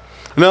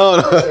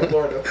 No.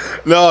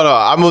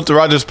 I moved to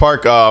Rogers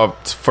Park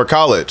for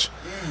college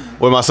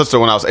with my sister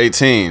when I was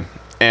 18,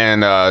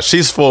 and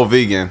she's full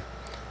vegan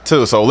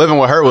too. So living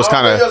with her was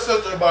kind of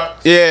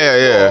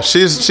yeah.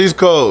 She's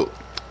cool,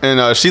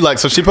 and she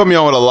put me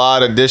on with a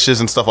lot of dishes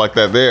and stuff like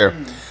that there.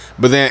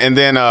 But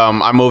then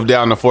I moved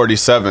down to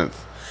 47th,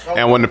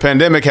 and when the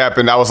pandemic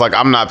happened, I was like,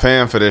 I'm not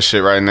paying for this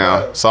shit right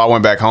now. So I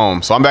went back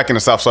home. So I'm back in the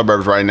south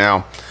suburbs right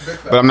now,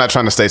 but I'm not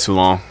trying to stay too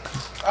long.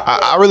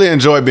 I really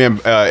enjoy being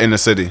in the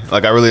city.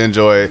 Like I really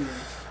enjoy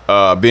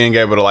being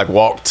able to like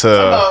walk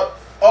to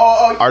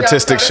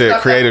artistic shit,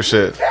 creative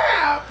shit.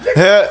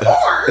 You're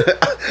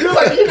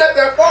like, you're not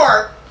that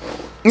far.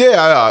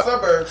 Yeah,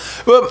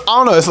 Suburbs. But I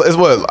don't know. It's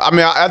what I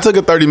mean. I took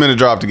a 30-minute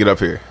drive to get up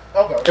here.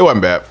 Okay. It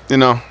wasn't bad, you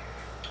know.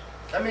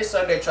 I mean,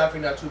 Sunday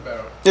traffic not too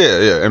bad.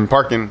 Yeah, and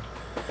parking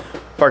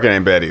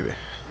ain't bad either,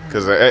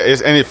 cause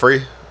ain't it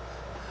free?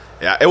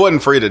 Yeah, it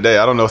wasn't free today.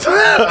 I don't know.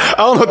 I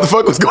don't know what the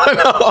fuck was going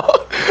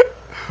on.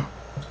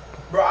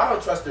 Bro, I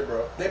don't trust it,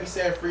 bro. They be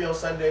saying free on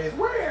Sundays.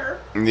 Where?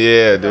 Yeah, you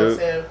know dude. What I'm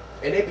saying?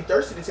 And they be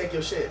thirsty to take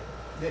your shit.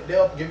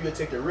 They'll give you a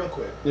ticket real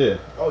quick. Yeah.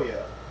 Oh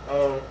yeah.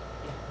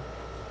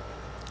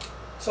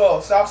 So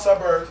south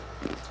suburbs.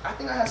 I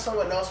think I had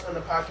someone else from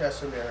the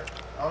podcast in there.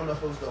 I don't know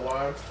if it was the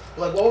one.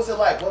 Like, what was it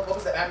like? What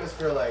was the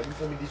atmosphere like? You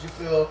feel me? Did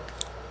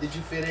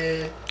you fit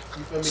in?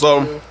 You feel me?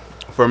 So,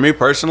 for me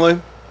personally,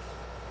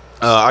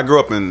 I grew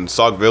up in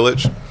Sauk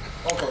Village,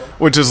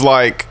 which is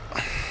like,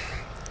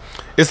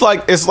 it's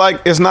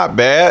not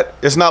bad.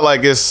 It's not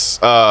like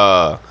it's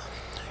not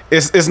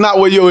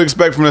what you would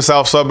expect from the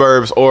south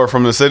suburbs or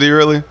from the city,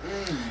 really.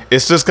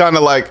 It's just kind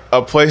of like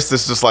a place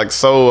that's just like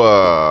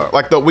so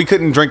we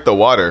couldn't drink the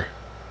water.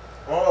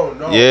 Oh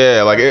no.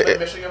 Yeah, like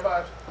Michigan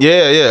vibes.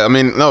 Yeah. I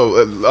mean, no,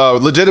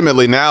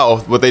 legitimately now,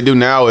 what they do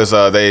now is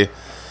they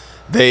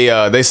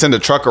send a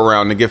truck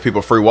around to give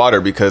people free water,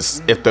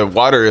 because if the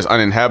water is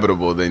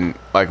uninhabitable, then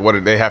like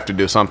they have to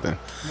do something.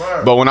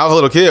 Wow. But when I was a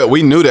little kid,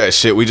 we knew that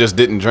shit. We just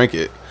didn't drink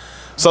it.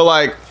 So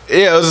like,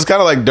 yeah, it was just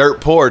kind of like dirt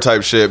poor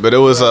type shit. But it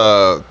was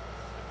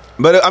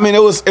but I mean,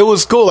 it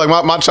was cool.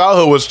 Like my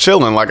childhood was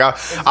chilling. Like I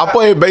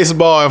played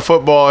baseball and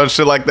football and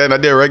shit like that. And I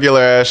did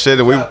regular ass shit,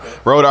 and we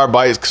rode our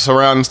bikes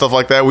around and stuff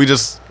like that. We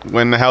just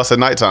went in the house at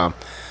nighttime.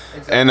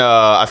 Exactly. And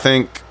I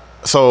think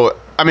so.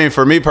 I mean,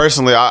 for me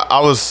personally, I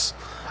was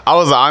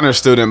an honor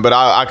student, but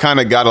I kind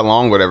of got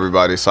along with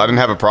everybody, so I didn't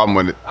have a problem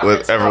with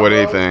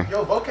anything.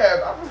 Yo,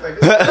 vocab, I was like,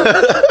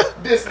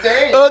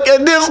 disdain. Look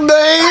at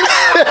disdain.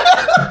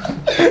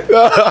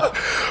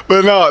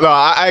 But no,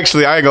 I ain't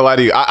gonna lie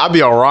to you. I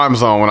be on Rhyme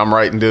Zone when I'm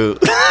writing, dude.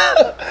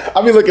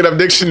 I be looking up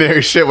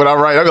dictionary shit when I'm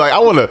writing. I be like, I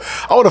wanna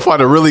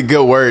find a really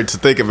good word to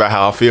think about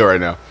how I feel right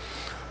now.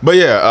 But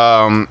yeah,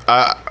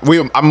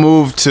 I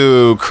moved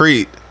to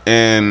Crete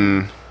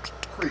in.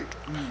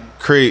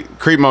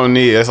 Crete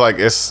Monique. It's like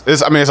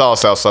it's all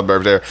south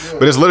suburbs there,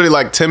 but it's literally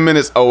like 10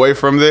 minutes away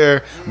from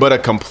there, but a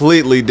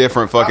completely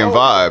different fucking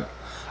vibe.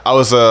 I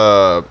was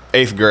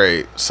 8th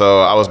grade,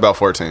 so I was about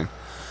 14,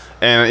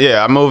 and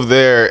yeah, I moved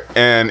there,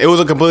 and it was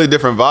a completely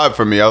different vibe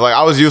for me.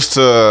 I was used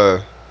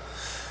to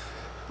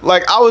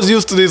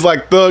these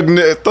like thug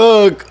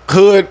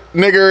hood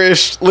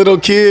niggerish little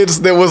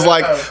kids that was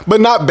like,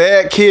 but not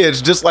bad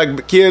kids, just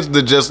like kids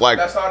that just like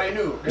that's all they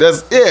knew.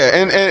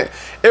 And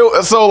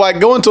it so like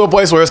going to a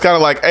place where it's kind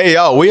of like, hey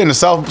yo, we in the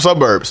south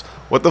suburbs.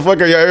 What the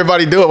fuck are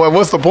everybody doing? Like,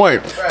 what's the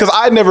point? Because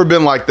I'd never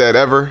been like that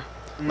ever.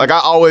 Like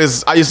I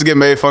used to get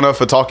made fun of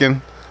for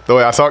talking the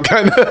way I talk,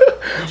 kind of.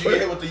 Did you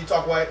get hit with the you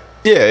talk white?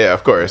 Yeah,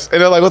 of course.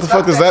 And they're like, what the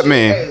fuck does that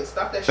mean? Hey,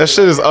 stop that shit. That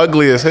shit is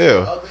ugly as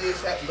hell. Ugly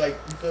as hell. Like,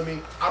 you feel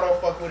me? I don't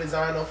fuck with it.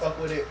 Zion don't fuck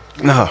with it.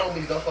 No.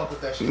 Homies don't fuck with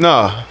that shit.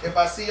 No. If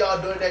I see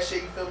y'all doing that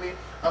shit, you feel me?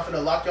 I'm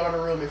finna lock y'all in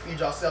a room and feed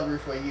y'all celery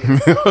for a year.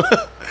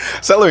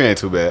 Celery ain't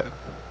too bad.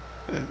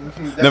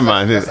 Never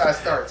mind. That's how it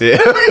starts. Yeah.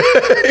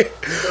 You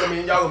feel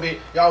me?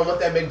 Y'all want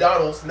that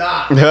McDonald's?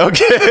 Nah.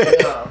 Okay.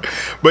 Nah.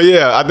 But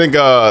yeah, I think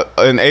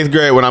in 8th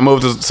grade when I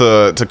moved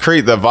to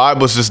Crete, the vibe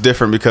was just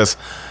different, because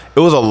it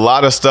was a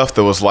lot of stuff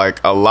that was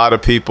like a lot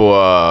of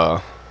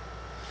people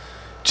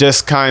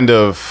just kind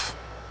of.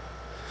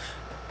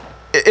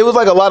 It was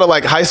like a lot of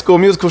like High School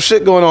Musical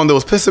shit going on that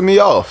was pissing me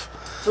off.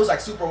 So it was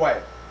like super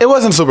white. It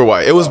wasn't super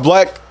white. It was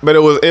black, but it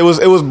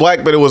was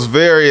black, but it was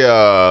very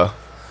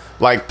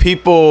like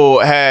people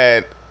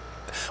had.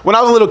 When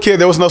I was a little kid,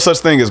 there was no such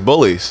thing as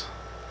bullies.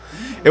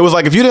 It was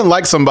like if you didn't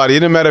like somebody,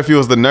 it didn't matter if you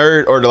was the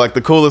nerd or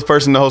the coolest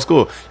person in the whole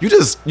school. You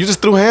just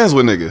threw hands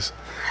with niggas.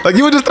 Like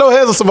you would just throw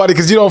hands with somebody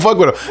because you don't fuck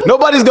with them.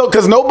 Nobody is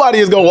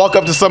gonna walk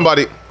up to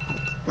somebody.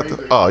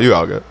 Oh, you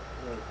all good.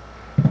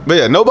 But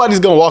yeah, nobody's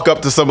gonna walk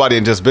up to somebody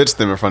and just bitch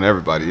them in front of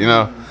everybody, you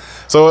know.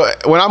 So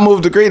when I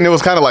moved to Greeton, it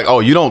was kind of like,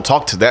 oh, you don't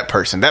talk to that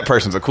person. That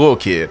person's a cool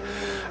kid.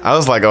 I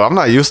was like, oh, I'm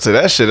not used to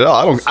that shit at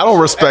all. I don't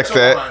respect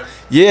that.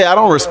 Yeah, I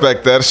don't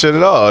respect that shit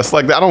at all. It's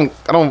like I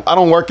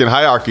don't work in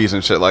hierarchies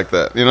and shit like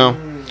that, you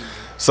know?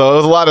 So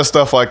there's a lot of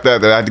stuff like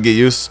that I had to get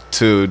used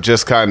to,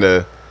 just kind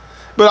of,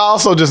 but I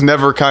also just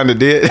never kind of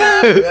did.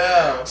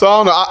 Yeah. So I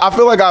don't know. I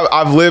feel like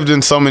I've lived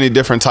in so many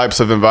different types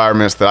of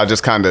environments that I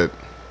just kind of,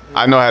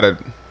 I know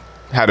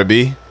how to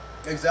be.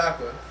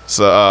 Exactly.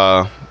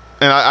 So,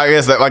 and I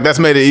guess that's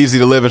made it easy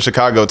to live in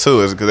Chicago too,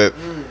 is because it,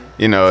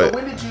 you know. So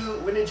when did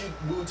you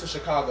move to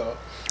Chicago?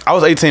 I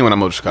was 18 when I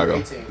moved to Chicago.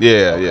 18. Yeah,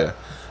 okay. Yeah.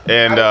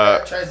 And how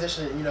did that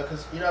transition, you know,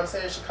 because you know what I'm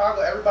saying,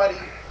 Chicago, everybody,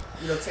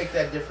 you know, take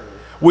that differently.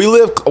 We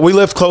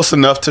lived close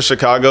enough to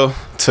Chicago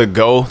to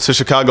go to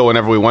Chicago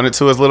whenever we wanted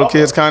to as little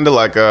kids, kind of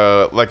like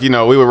you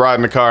know, we would ride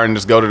in the car and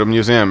just go to the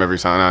museum every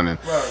time now and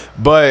then. Right.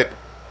 But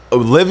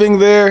living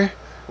there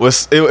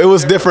was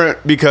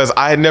different because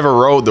I had never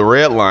rode the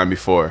red line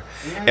before,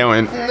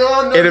 and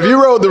if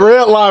you rode the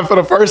red line for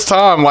the first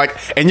time, like,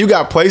 and you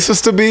got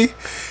places to be,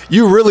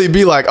 you really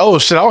be like, oh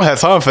shit, I don't have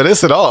time for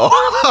this at all.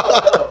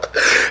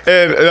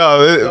 And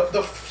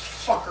the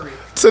fuckery.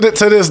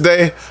 To this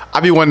day, I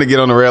be wanting to get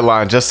on the red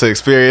line just to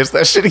experience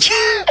that shit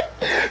again.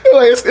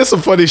 Like, it's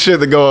some funny shit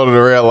to go on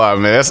the red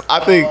line, man. I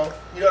think.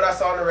 You know what I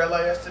saw on the red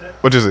line yesterday?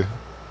 What you see?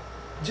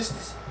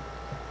 Just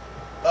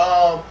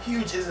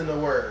huge isn't a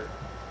word.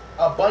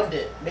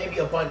 Abundant, maybe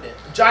abundant.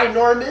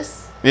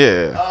 Ginormous.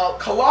 Yeah.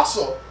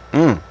 Colossal.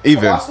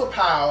 Even. Colossal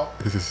pile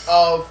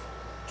of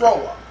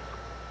throw up.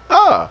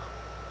 Ah.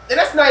 And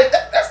that's not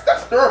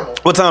that's normal.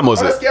 What time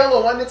was it? On a scale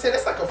of 1 to 10,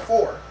 it's like a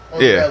 4 on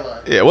the red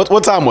line. Yeah.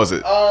 What time was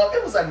it?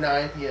 It was at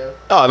 9 p.m.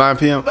 Oh, 9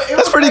 p.m.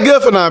 That's pretty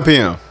good for 9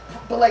 p.m.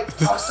 But like,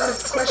 I started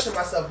to question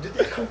myself.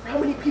 How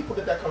many people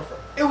did that come from?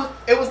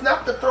 It was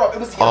not the throw up. It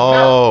was the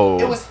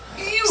amount. It was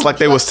huge. It's like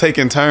they was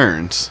taking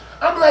turns.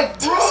 I'm like,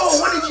 bro,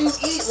 what did you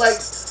eat? Like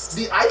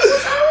the Eiffel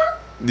Tower?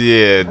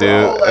 Yeah, dude,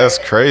 bro, like, that's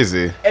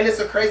crazy. And it's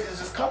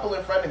this couple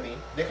in front of me.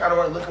 They kind of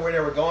weren't looking where they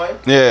were going.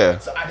 Yeah.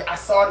 So I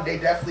saw them. They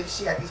definitely.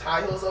 She had these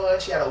high heels on.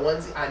 She had a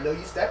onesie. I know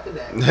you stepped in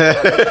that.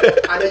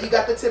 I know you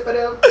got the tip of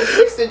them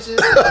extensions.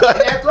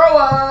 And throw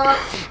up.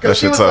 Because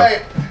she was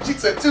like, she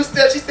took 2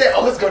 steps. She said,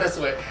 "Oh, let's go this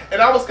way."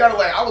 And I was kind of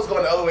like, I was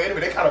going the other way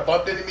anyway. They kind of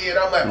bumped into me, and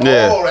I'm like,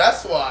 "Oh,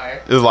 that's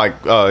why." It was like,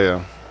 oh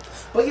yeah.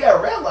 But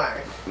yeah, red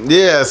line.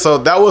 Yeah, so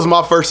that was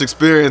my first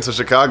experience in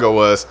Chicago.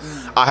 Was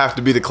I have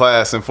to be to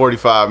class in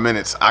 45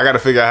 minutes. I got to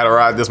figure out how to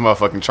ride this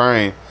motherfucking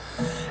train,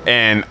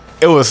 and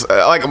it was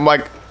like I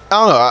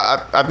don't know.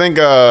 I think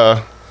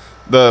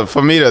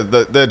for me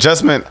the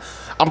adjustment.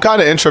 I'm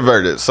kind of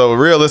introverted, so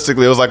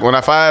realistically, it was like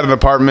if I had an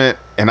apartment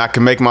and I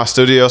can make my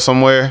studio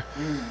somewhere,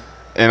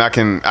 and I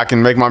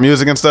can make my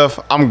music and stuff,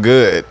 I'm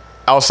good.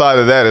 Outside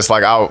of that, it's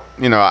like I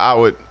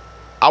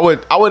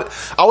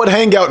would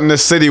hang out in the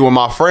city when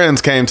my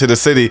friends came to the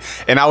city,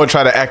 and I would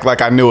try to act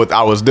like I knew what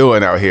I was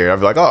doing out here. I'd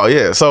be like, oh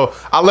yeah. So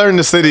I learned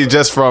the city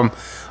just from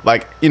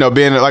like, you know,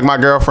 being like my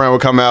girlfriend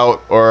would come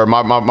out, or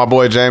my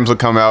boy James would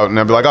come out, and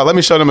I'd be like, oh, let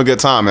me show them a good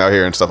time out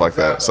here and stuff like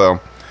that. So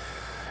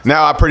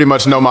now I pretty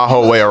much know my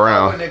whole way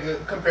around.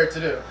 Compared to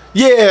them.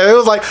 Yeah, it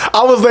was like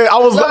I was there. I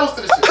was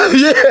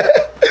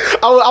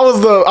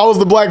I was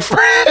the black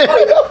friend.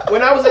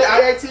 When I was at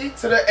IIT,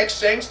 to the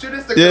exchange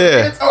students, the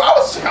kids, I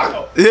was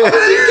Chicago. Yeah.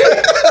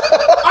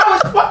 I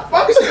was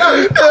fucking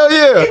Chicago. Hell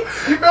yeah.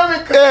 You feel me?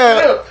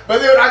 Yeah. But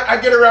then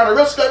I get around a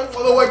real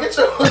Chicago, get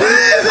your.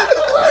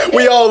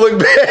 We all look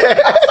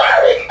bad. I'm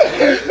sorry.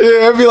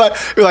 Yeah, it'd be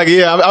like,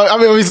 yeah. I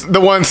mean,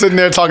 the one sitting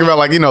there talking about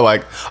like, you know,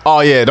 like,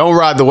 oh yeah, don't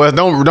ride the west,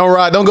 don't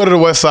go to the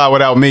west side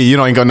without me. You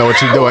don't even gonna know what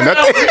you're doing.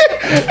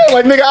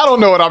 Like, nigga, I don't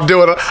know what I'm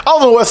doing. I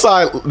was on the west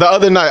side the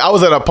other night. I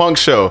was at a punk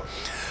show.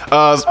 So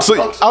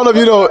I don't know if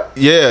you know.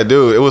 Yeah,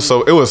 dude, it was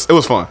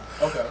fun.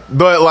 Okay.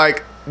 But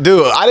like,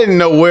 dude, I didn't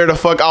know where the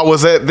fuck I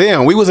was at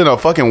then. We was in a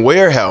fucking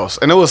warehouse,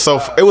 and it was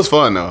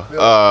fun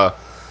though.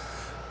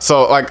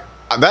 So like,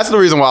 that's the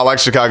reason why I like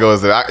Chicago,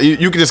 is that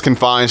you can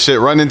find shit,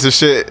 run into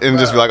shit, and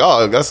just be like,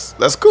 oh,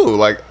 that's cool.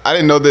 Like, I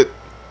didn't know that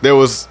there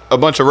was a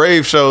bunch of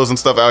rave shows and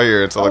stuff out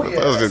here, and so like,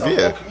 that was good.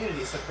 Yeah,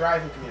 community. It's a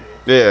thriving community.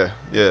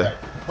 Yeah.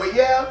 But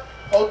yeah,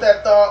 hold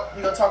that thought.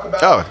 You know, talk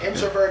about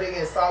introverting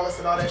and solace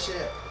and all that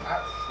shit.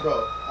 I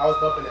was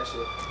bumping that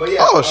shit. But yeah.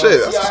 Oh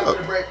shit.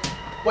 Xion, break.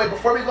 Wait,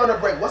 before we go on a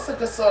break, what's a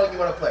good song you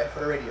want to play for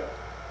the radio?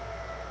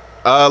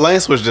 Lane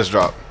Switch just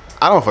dropped.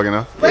 I don't fucking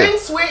know. Lane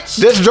Switch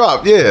just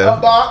dropped. Yeah.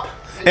 A bop.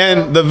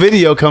 And the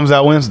video comes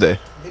out Wednesday.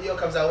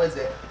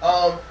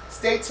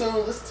 Stay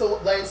tuned. Listen to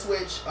Lane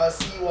Switch.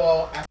 See you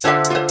all after.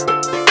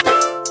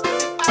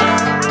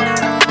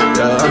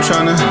 Yeah, I'm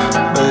tryna.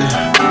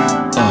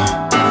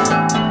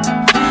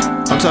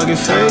 I'm talking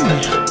fake.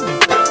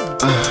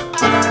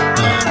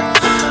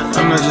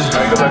 I'm not just.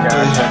 I'm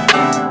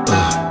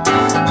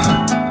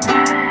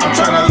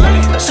tryna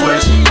lane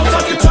switch. I'm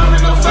fucking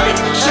timing no fake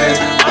shit.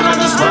 I'm not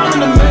just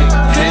rhyming to make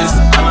hits.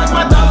 I like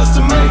my dollars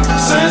to make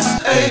sense.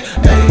 Ay,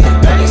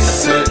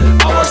 sit.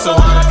 I work so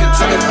hard I can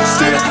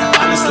taste it.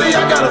 Honestly,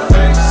 I gotta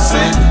face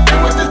it.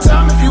 Ain't worth the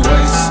time if you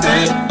waste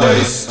it.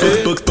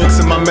 Books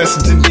in my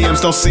messages.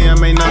 niggas don't see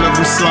them, ain't none of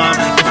them slime.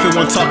 If it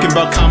wasn't talking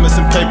about commas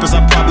and papers,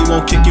 I probably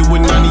won't kick it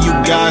with none of you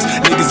guys.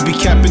 Niggas be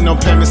capping on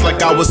payments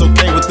like I was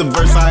okay with the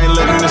verse, I ain't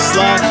letting it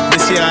slide.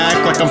 This year I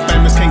act like I'm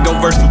famous, can't go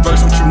verse for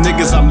verse with you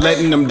niggas, I'm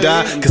letting them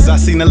die. Cause I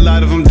seen a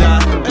lot of them die.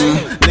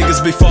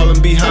 Niggas be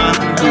falling behind.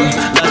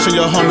 Latch on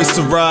your homies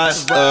to ride.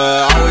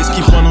 Always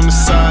keep one on the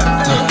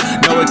side.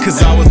 Know it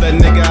cause I was that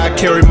nigga, I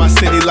carry my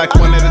city like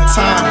one at a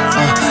time.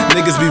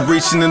 Niggas be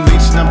reaching and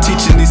leeching, I'm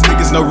teaching these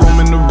niggas no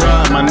room in the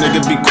ride. My nigga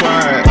be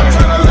quiet. I'm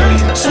tryna lay,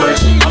 switch,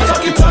 I'm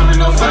fucking timing,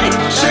 no fake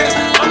shit.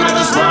 I'm not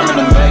just rhyming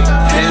to make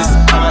hits,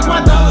 I like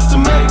my dollars to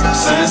make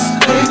sense.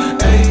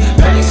 Hey,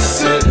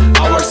 sit,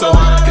 I work so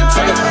hard I can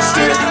taste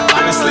it.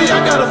 Honestly,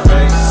 I gotta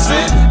face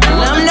it. And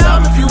what the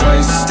time if you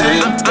waste it.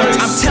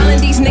 I'm telling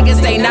these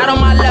niggas they not on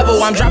my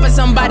level. I'm dropping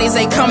some bodies,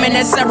 they coming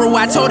at several.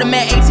 I told them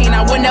at 18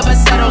 I would never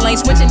settle. Ain't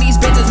switching these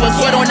bitches with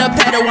foot on the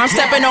pedal. I'm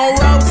stepping on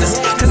roses,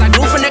 cause I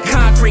grew from the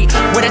concrete.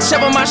 With a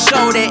chip on my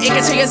shoulder, it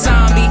can turn you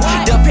zombie.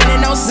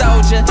 Depending on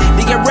soldier,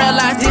 do you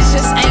realize this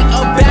just ain't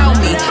about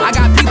me? I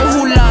got people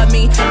who love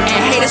me,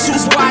 and haters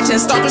who's watching,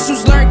 stalkers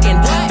who's lurking,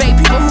 fake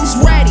people who's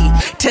ready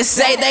to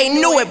say they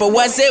knew it, but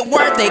was it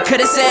worth it?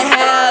 Could've said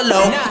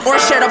hello, or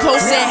shared a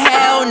post, said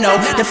hell no.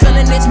 The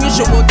feeling is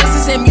mutual, this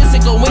isn't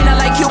musical, we not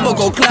like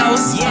cubicle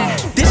close.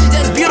 This is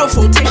just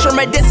beautiful, taste your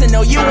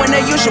medicinal, you in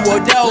the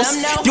usual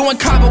dose. You in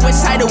copper, which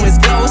title is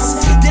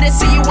ghost? Didn't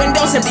see you in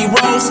those empty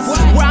rows.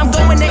 Where I'm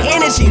going, the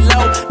energy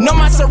low. Know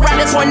my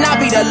surroundings will not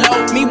be the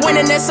low. Me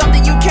winning is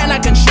something you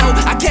cannot control.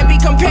 I can't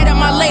be compared in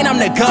my lane, I'm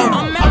the GOAT.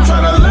 I'm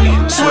tryna lay,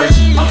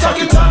 switch, I'm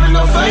talking timing,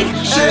 no fake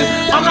shit.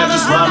 I'm not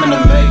just rhyming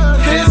to make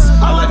hits,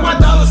 I like my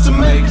dollars to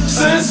make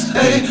sense.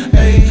 Hey,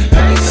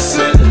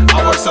 sit,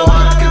 I work so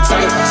hard I can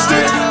taste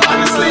it.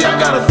 Honestly, I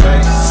gotta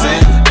face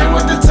it. Ain't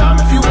worth the time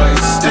if you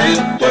waste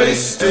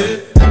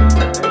it.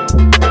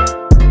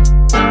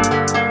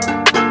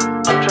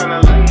 I'm tryna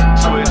lay,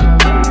 switch.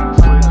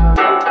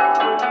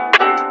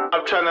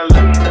 I'm tryna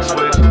lay,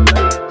 switch.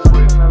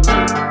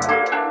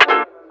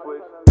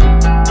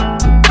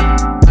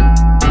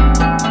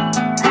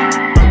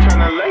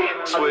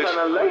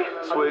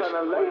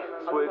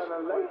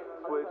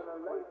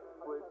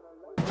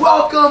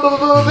 Welcome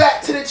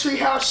back to the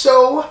TreeHouse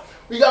Show.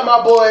 We got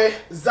my boy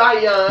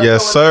Xion.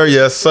 Yes, sir.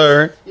 Yes,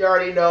 sir. You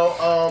already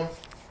know.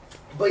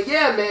 But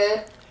yeah,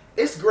 man,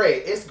 it's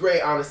great. It's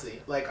great,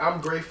 honestly. Like,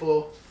 I'm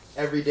grateful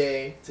every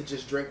day to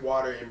just drink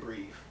water and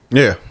breathe.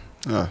 Yeah.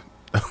 Back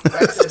to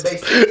the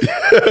basics.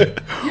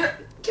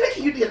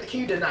 Can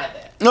you deny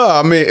that? No,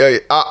 I mean,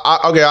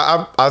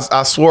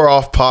 I swore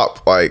off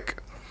pop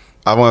like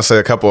I want to say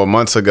a couple of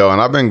months ago, and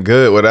I've been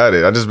good without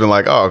it. I just been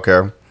like, oh,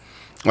 okay.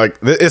 Like,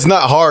 it's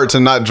not hard to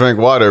not drink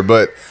water,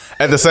 but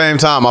at the same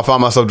time, I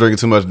find myself drinking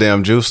too much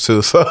damn juice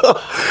too. So,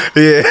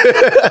 yeah.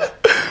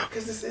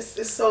 Because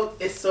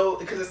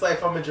it's like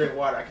if I'm gonna drink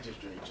water, I can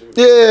just drink juice.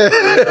 Yeah.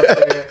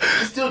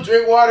 You still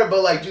drink water,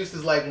 but like juice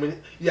is like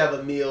when you have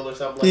a meal or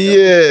something like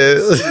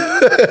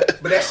that. Yeah.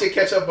 But that shit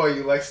catch up on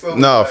you like so.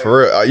 No, like,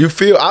 for real. You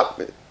feel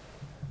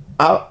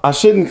I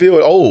shouldn't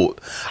feel old.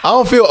 I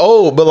don't feel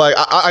old, but like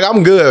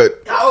I'm good.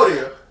 How old are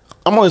you?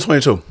 I'm only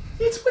 22.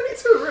 You're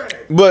 22, right?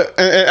 But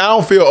and I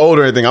don't feel old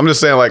or anything. I'm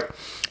just saying, like,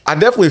 I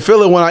definitely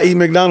feel it when I eat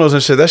McDonald's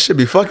and shit. That shit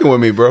be fucking with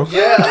me, bro.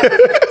 Yeah.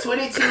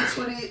 22,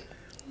 20,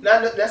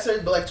 not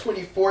necessarily, but like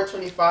 24,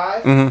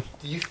 25. Mm-hmm.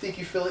 Do you think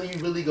you feel it? You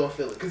really gonna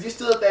feel it? Because you're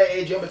still at that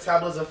age, your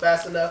metabolism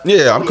fast enough.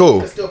 Yeah, I'm cool.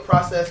 You can still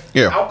process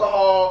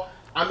alcohol.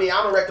 I mean,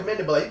 I don't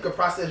recommend it, but like you can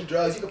process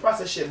drugs. You can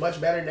process shit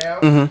much better now.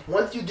 Mm-hmm.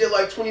 Once you get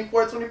like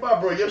 24,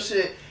 25, bro, your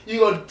shit, you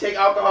gonna take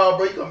alcohol,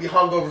 bro, you gonna be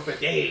hungover for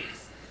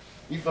days.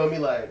 You feel me?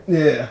 Like,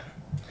 Yeah.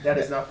 that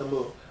is not the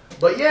move.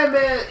 But yeah,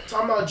 man,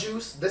 talking about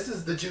juice, this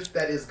is the juice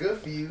that is good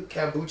for you,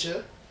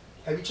 kombucha.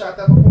 Have you tried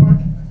that before?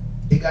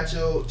 It got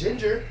your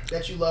ginger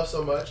that you love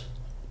so much.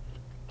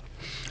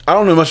 I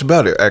don't know much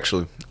about it,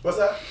 actually. What's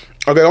that?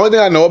 Okay, the only thing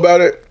I know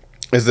about it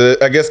is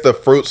that I guess the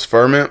fruits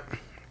ferment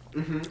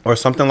or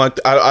something like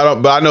that. I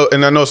don't, but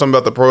I know something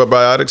about the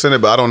probiotics in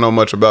it, but I don't know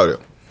much about it.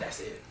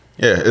 That's it.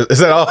 Yeah, is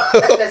that all?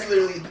 That's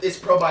literally, it's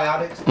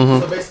probiotics.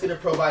 So basically, the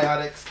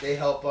probiotics they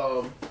help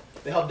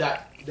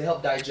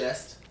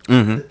digest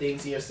the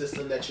things in your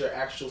system that your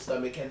actual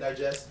stomach can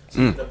digest,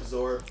 so you can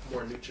absorb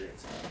more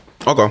nutrients.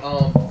 Okay. You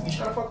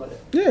trying to fuck with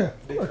it? Yeah.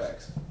 Big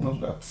facts. No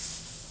doubt.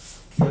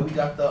 Yeah, we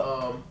got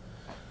the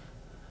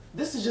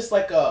this is just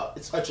like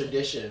it's a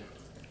tradition,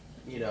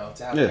 you know,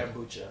 to have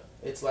kombucha.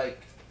 It's like,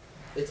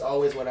 it's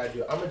always what I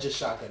do. I'm gonna just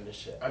shotgun this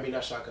shit. I mean,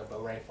 not shotgun,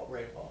 but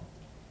rainfall.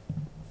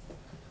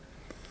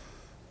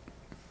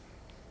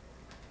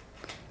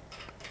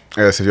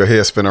 Yeah, so your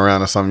head spin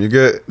around or something. You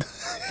good?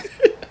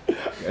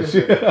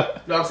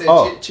 No, I'm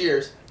saying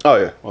cheers. Oh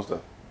yeah, what's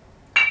that?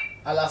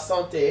 A la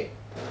santé.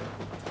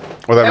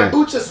 What that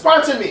mean? Kombucha,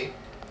 sponsor me.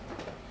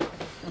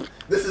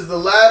 This is the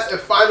last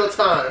and final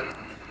time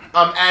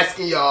I'm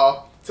asking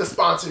y'all to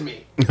sponsor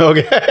me.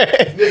 Okay.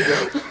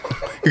 Nigga.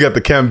 You got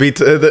the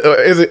kombucha.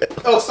 Is it?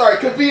 Oh, sorry,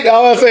 Kavita. I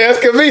was gonna say that's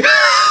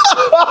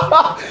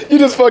kombucha. You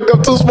just fucked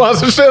up 2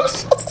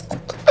 sponsorships.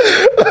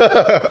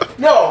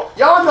 No,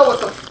 y'all know what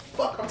the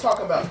fuck I'm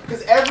talking about.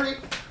 Because every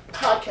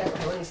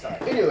podcast, let me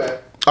start. Anyway.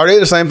 Are they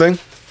the same thing?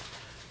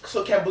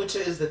 So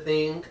kombucha is the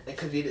thing, and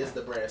Kavita is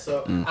the brand.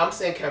 So I'm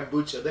saying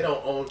kombucha. They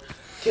don't own.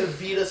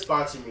 Kavita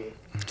sponsor me.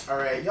 All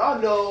right,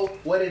 y'all know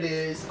what it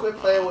is. Quit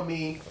playing with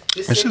me.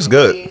 It's just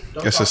good.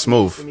 It's just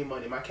smooth. Send me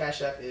money. My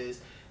Cash App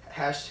is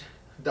 $SALIMOTH.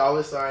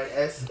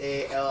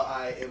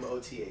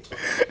 Okay.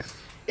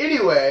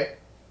 Anyway,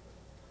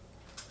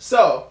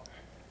 so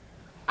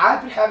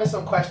I've been having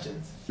some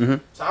questions.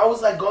 Mm-hmm. So I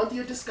was like going through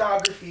your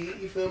discography.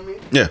 You feel me?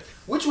 Yeah.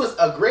 Which was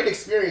a great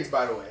experience,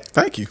 by the way.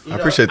 Thank you. I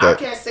appreciate that. I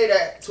can't say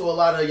that to a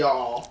lot of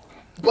y'all.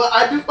 But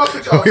I do fuck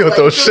with y'all. We don't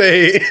throw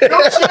shade.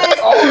 No shade,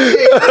 all shade.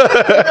 You know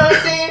what I'm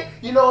saying?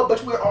 You know,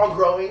 but we're all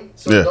growing.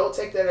 So don't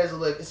take that as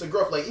it's a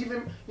growth. Like,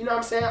 even, you know what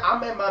I'm saying?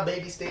 I'm at my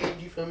baby stage,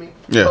 you feel me?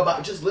 Yeah. But by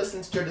just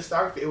listening to your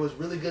discography, it was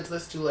really good to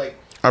listen to, like,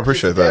 I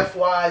appreciate that.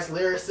 F-wise,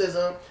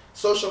 lyricism,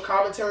 social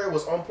commentary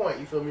was on point,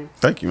 you feel me?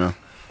 Thank you, man.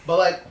 But,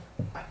 like,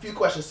 a few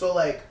questions. So,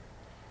 like,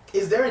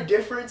 is there a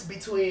difference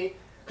between,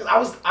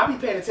 because I be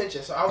paying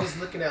attention, so I was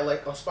looking at,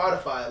 like, on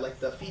Spotify, like,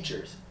 the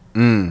features.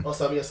 On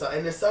some of your songs,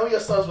 and then some of your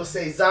songs would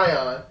say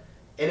Xion,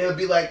 and it would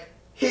be like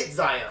hit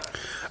Xion.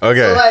 Okay.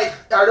 So like,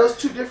 are those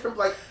two different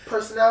like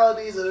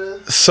personalities?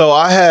 So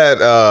I had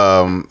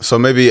so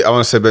maybe I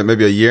want to say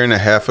maybe a year and a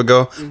half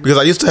ago, because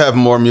I used to have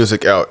more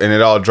music out, and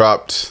it all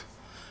dropped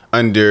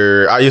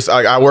under.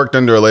 I worked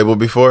under a label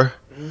before,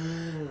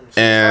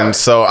 and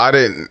so I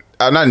didn't.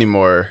 Not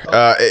anymore.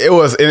 It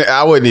was.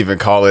 I wouldn't even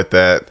call it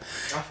that.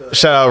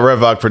 Shout out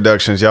Revok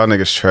Productions. Y'all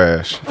niggas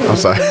trash. I'm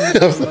sorry.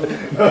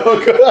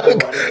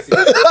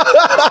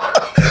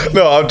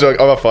 No, I'm joking.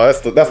 Oh, my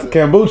fault. That's the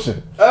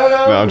kombucha.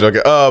 No, I'm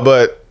joking.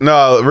 But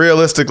no,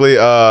 realistically,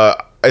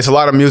 it's a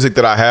lot of music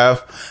that I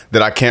have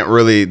that I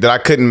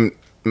couldn't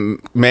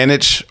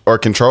manage or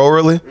control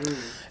really.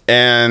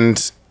 And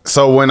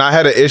so when I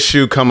had an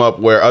issue come up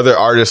where other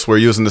artists were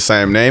using the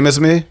same name as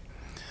me,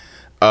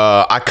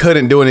 I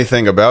couldn't do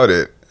anything about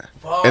it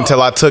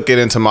until I took it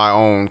into my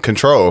own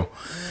control.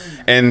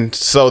 And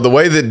so the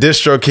way that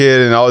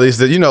DistroKid and all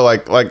these, you know,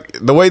 like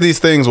the way these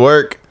things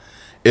work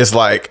is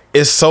like,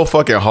 it's so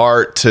fucking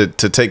hard to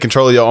take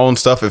control of your own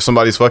stuff if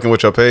somebody's fucking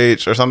with your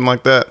page or something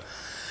like that.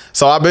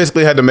 So I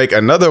basically had to make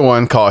another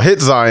one called Hit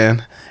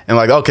Xion. And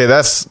like, okay,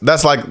 that's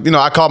like, you know,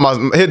 I call my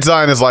Hit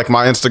Xion is like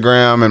my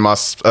Instagram and my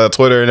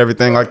Twitter and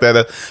everything like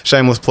that.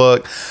 Shameless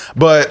plug.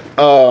 But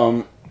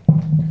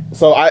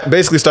so I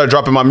basically started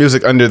dropping my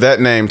music under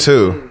that name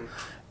too.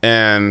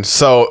 And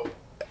so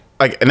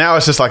like now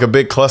it's just like a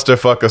big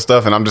clusterfuck of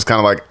stuff, and I'm just kind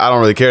of like, I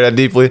don't really care that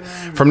deeply.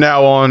 From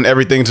now on,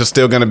 everything's just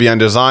still gonna be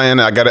under Xion.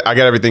 I got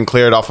everything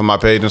cleared off of my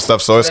page and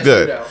stuff, so it's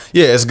good.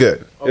 Yeah, it's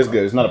good. Okay. It's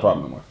good. It's not a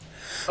problem anymore.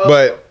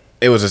 But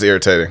it was just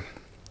irritating.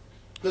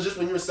 Because just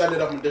when you were setting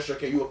it up in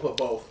DistroKid, you would put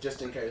both,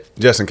 just in case.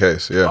 Just in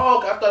case, yeah. Oh,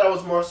 okay. I thought I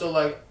was more so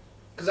like,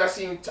 because I've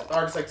seen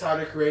artists like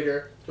Tyler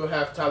Creator, he'll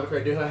have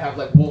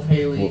like Wolf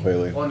Haley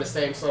on the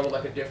same song with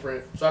like a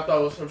different. So I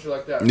thought it was some shit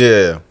like that.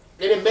 Yeah.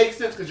 And it makes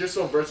sense because you're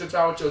so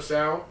versatile with your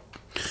sound.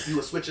 You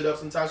would switch it up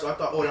sometimes, so I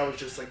thought, that was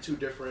just like two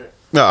different.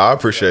 No, I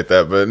appreciate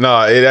that, but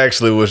no, it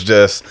actually was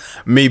just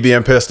me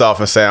being pissed off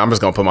and saying, I'm just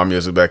gonna put my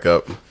music back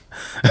up.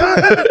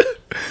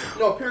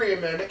 No, period,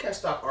 man. They can't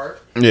stop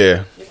art.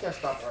 Yeah. They can't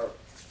stop art.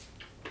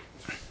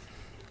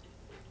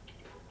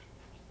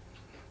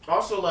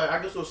 Also, like,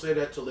 I guess we'll say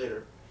that till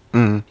later.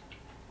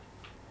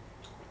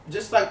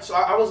 Just like, so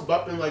I was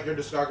bumping like your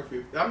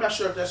discography. I'm not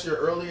sure if that's your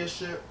earliest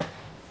shit.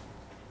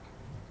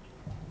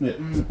 Yeah.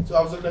 So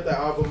I was looking at that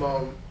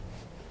album.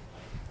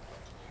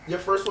 Your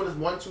first one is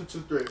 1, 2, 2,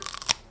 3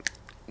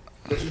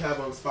 that you have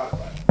on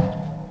Spotify.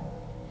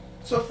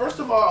 So first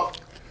of all,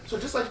 so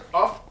just like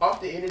off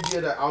the energy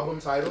of the album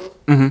title,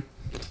 you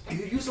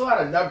use a lot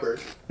of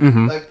numbers,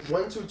 like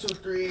 1, 2, 2,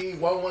 3,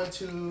 1, 1,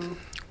 2. And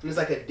there's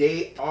like a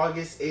date,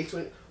 August 8,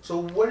 20.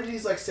 So what do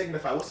these like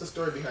signify? What's the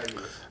story behind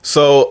these?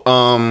 So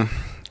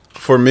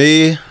for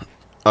me,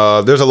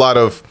 there's a lot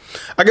of,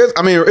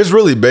 it's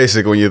really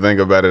basic when you think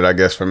about it. I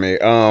guess for me,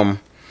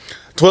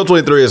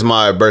 12/23 is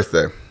my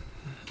birthday.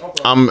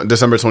 Okay. I'm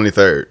December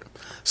 23rd.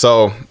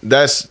 So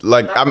that's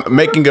like, I'm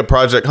making a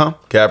project,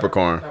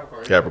 Capricorn.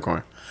 Yeah,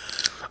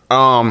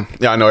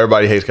 I know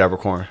everybody hates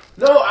Capricorn.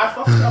 No, I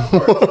fuck with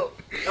Capricorn.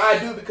 I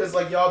do, because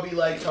like y'all be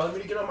like telling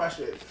me to get on my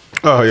shit.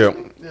 Oh yeah.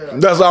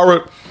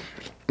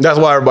 That's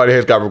why everybody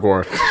hates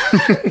Capricorn.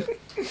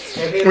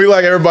 We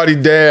like everybody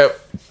dead.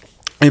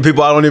 And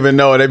people I don't even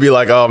know, and they be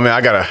like, "Oh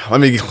man,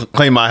 let me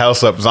clean my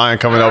house up. Xion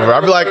coming over."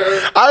 I be like,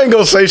 "I ain't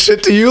gonna say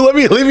shit to you.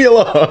 Leave me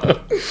alone."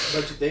 But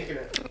you thinking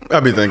it? I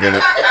be thinking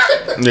it.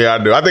 Yeah,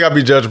 I do. I think I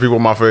be judging people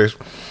with my face.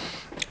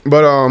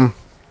 But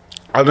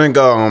I think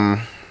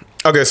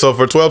okay. So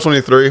for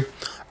 12/23,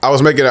 I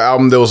was making an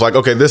album that was like,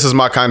 okay, this is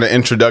my kind of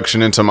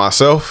introduction into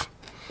myself.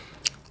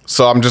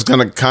 So I'm just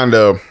gonna kind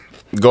of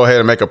go ahead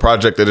and make a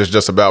project that is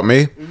just about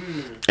me,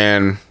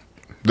 and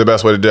the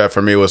best way to do that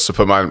for me was to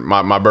put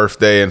my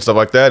birthday and stuff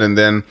like that. And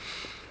then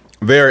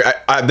then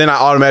I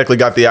automatically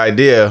got the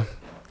idea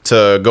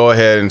to go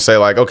ahead and say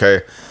like,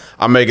 okay,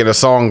 I'm making an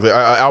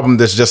album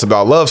that's just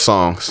about love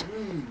songs.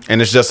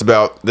 and it's just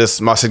about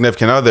my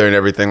significant other and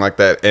everything like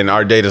that. And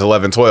our date is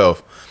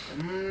 11/12,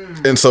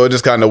 and so it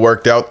just kind of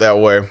worked out that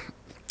way. And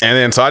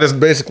then so I just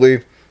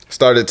basically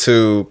started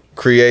to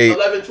create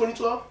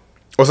 11/20/12.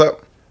 What's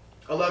up?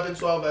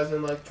 11/12 as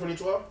in like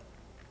 2012.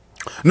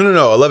 No.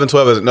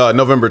 11/12 is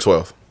November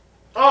 12th.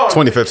 Oh,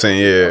 2015.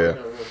 Yeah.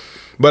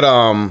 But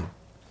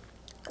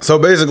so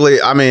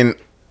basically, I mean,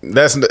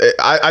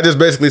 I just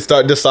basically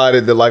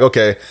decided that like,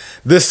 okay,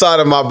 this side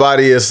of my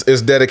body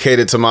is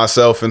dedicated to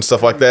myself and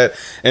stuff like that,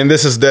 and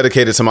this is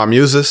dedicated to my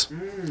muses.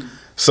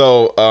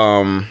 So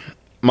so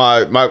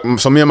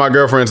me and my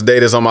girlfriend's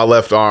date is on my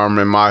left arm,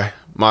 and my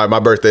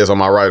birthday is on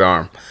my right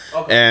arm.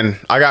 Okay. And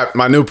I got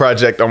my new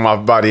project on my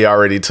body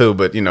already too,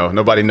 but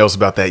nobody knows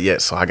about that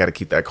yet, so I got to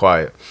keep that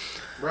quiet.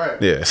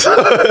 Right. Yeah.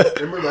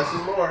 Remember, less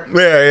is more.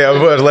 Yeah,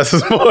 less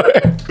is more.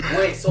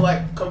 Wait, so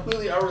like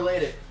completely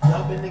unrelated.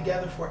 Y'all been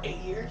together for 8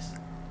 years?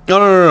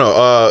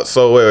 No.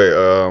 So wait.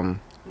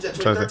 Is that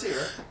 2013,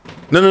 right?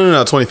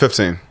 No.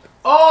 2015.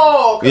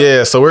 Oh. Okay.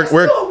 Yeah. So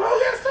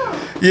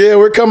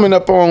we're coming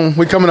up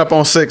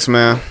on 6,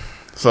 man.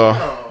 So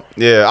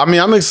yeah, I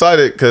mean, I'm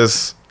excited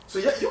because. So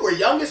you were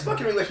young as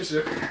fucking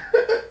relationship.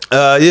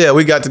 Yeah,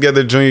 we got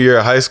together junior year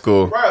of high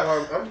school.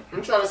 Right.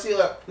 I'm trying to see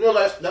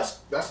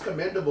that's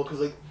commendable because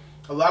like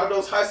a lot of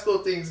those high school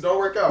things don't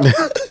work out.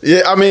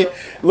 Yeah, I mean,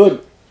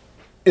 look,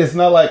 it's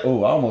not like I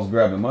almost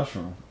grabbed a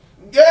mushroom.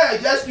 Yeah,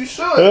 yes, you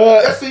should.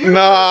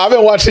 Nah, I've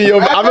been watching your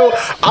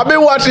podcast.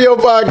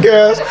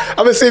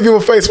 I've been seeing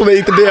people's face when they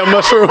eat the damn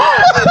mushroom.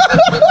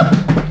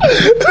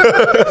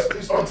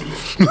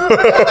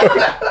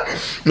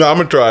 No, I'm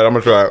gonna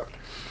try it.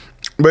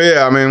 But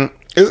yeah, I mean,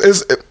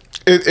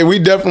 we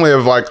definitely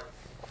have like.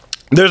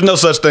 There's no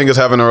such thing as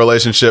having a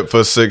relationship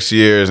for 6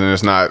 years, and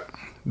it's not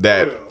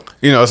that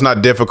it's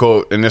not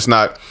difficult, and it's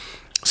not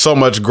so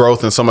much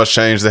growth and so much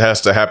change that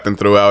has to happen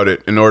throughout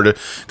it in order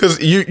because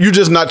you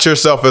just not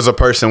yourself as a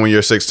person when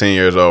you're 16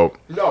 years old.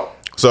 No.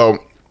 So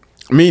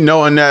me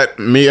knowing that,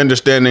 me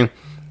understanding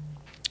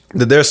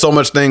that there's so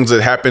much things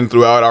that happened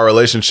throughout our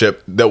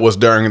relationship that was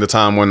during the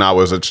time when I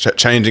was a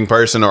changing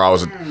person, or I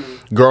was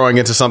growing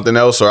into something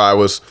else, or I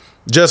was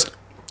just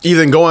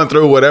even going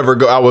through whatever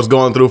I was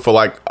going through for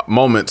like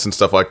moments and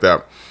stuff like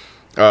that.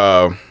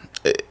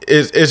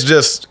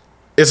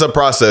 It's a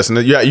process, and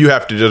you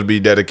have to just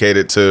be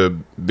dedicated to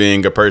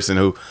being a person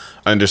who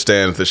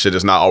understands that shit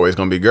is not always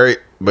going to be great,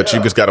 but you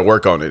just got to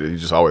work on it. You're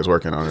just always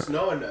working on it. Just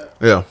knowing that.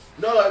 Yeah.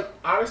 No, like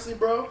honestly,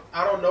 bro,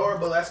 I don't know her,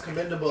 but that's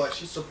commendable. Like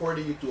she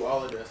supported you through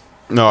all of this.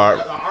 No,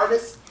 the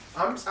artist,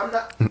 I'm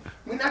not.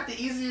 We're not the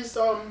easiest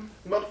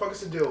motherfuckers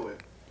to deal with.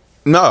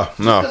 No.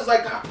 Because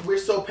like we're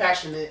so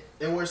passionate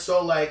and we're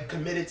so like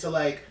committed to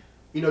like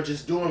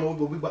just doing what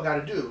we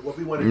gotta do, what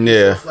we want to do.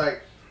 Yeah. So it's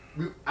like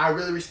I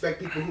really respect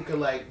people who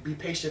can like be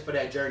patient for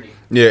that journey.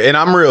 Yeah, and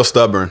I'm real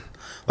stubborn.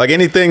 Like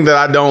anything that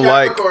I don't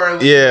Capricorn.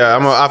 like, yeah,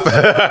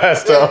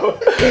 so,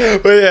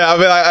 but yeah, I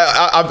mean,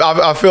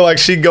 I feel like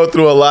she go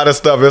through a lot of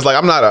stuff. It's like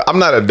I'm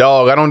not a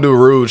dog. I don't do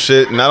rude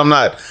shit, and I'm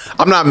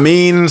not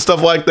mean and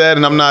stuff like that.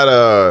 And I'm not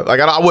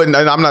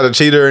I'm not a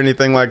cheater or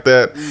anything like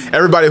that.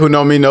 Everybody who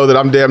know me know that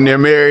I'm damn near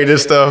married and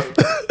stuff.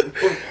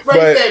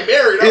 But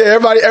married, yeah,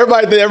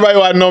 everybody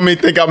who I know me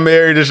think I'm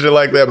married and shit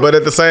like that. But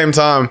at the same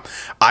time,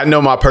 I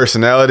know my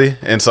personality,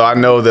 and so I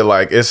know that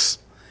like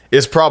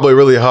it's probably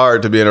really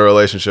hard to be in a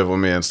relationship with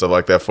me and stuff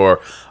like that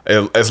for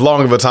as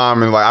long of a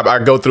time. And like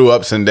I go through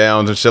ups and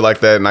downs and shit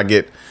like that, and I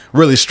get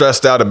really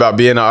stressed out about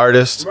being an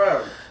artist.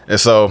 Right. And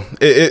so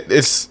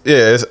it's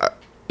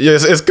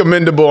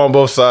commendable on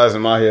both sides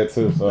in my head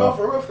too. So. No,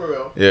 for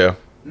real. Yeah.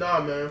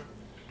 Nah, man.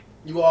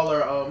 You all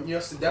are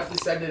definitely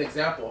setting an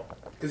example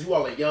because you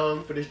all are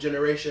young for this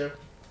generation.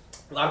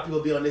 A lot of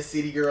people be on this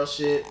city girl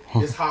shit,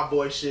 this hot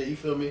boy shit. You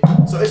feel me?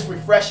 So it's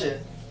refreshing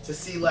to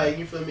see like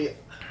you feel me.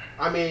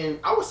 I mean,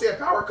 I would say a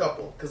power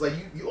couple, cause like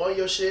you on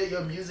your shit,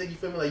 your music, you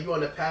feel me, like you on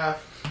the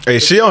path. Hey,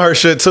 she on her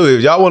shit too.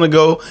 If y'all want to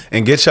go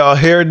and get y'all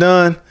hair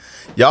done,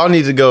 y'all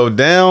need to go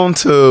down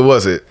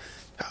to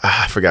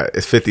I forgot.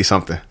 It's 50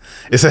 something.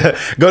 It's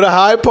go to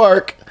Hyde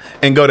Park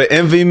and go to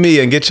Envy Me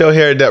and get your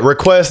hair done.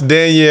 Request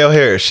Danielle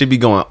Hair. She be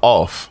going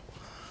off.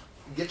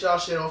 Get y'all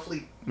shit on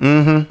fleek.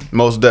 Mm-hmm.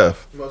 Most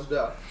def.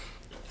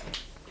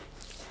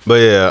 But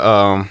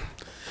yeah,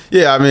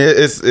 yeah. I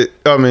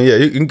mean, yeah.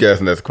 You can guess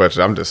the next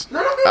question. I'm just. No.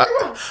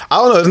 I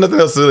don't know. There's nothing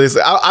else to really say.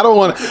 I don't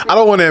want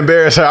to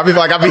embarrass her.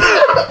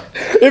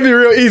 It'd be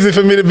real easy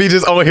for me to be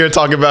just on here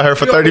talking about her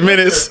for 30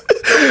 minutes.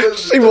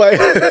 She be like,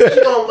 she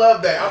don't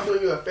love that. I'm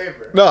doing you a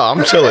favor. No,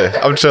 I'm chilling.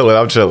 Look at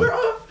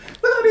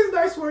all these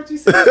nice words you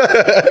said.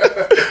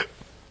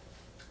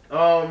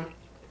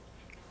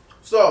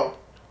 So,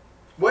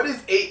 what is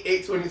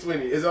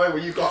 8/8/2020? Is that like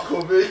when you caught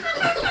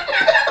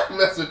COVID?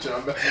 Mess with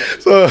y'all.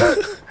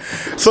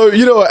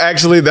 So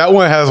actually, that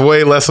one has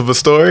way less of a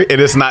story,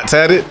 and it's not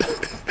tatted.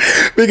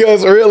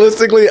 Because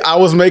realistically, I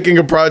was making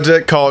a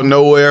project called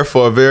Nowhere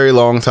for a very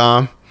long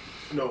time.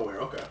 Nowhere,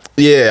 okay.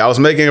 Yeah, I was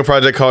making a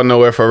project called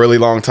Nowhere for a really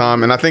long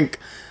time, and I think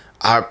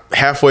I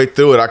halfway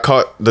through it, I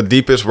caught the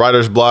deepest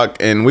writer's block,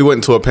 and we went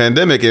into a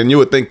pandemic. And you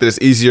would think that it's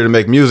easier to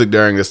make music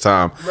during this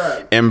time,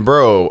 Right. And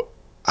bro,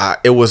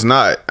 it was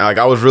not. Like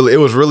it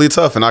was really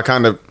tough, and I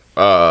kind of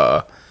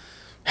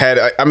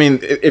I mean,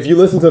 if you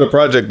listen to the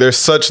project, there's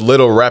such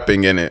little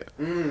rapping in it.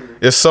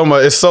 It's so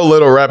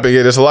little rapping in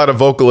it. There's a lot of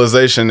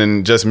vocalization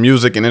and just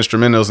music and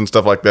instrumentals and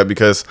stuff like that,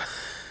 because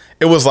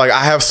it was like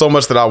I have so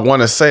much that I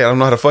want to say. I don't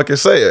know how to fucking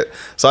say it.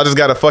 So I just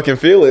got to fucking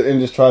feel it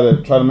and just try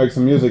to make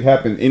some music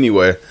happen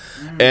anyway.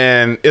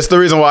 And it's the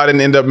reason why I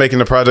didn't end up making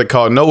the project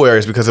called Nowhere,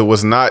 is because it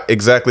was not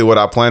exactly what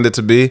I planned it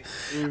to be.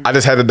 I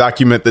just had to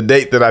document the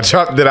date that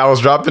I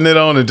was dropping it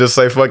on, and just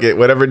say, fuck it,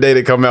 whatever date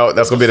it come out,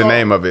 that's going to be the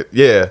name of it.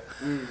 Yeah.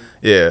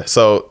 Yeah,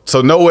 so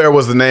Nowhere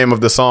was the name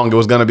of the song. It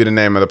was gonna be the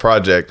name of the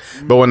project.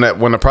 But when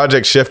the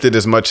project shifted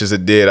as much as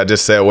it did, I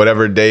just said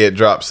whatever day it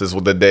drops is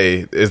the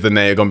day is the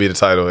name. It's gonna be the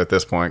title at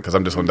this point, because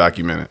I'm just gonna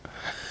document it.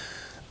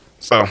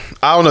 So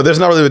I don't know. There's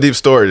not really a deep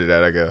story to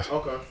that, I guess.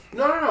 Okay.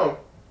 No.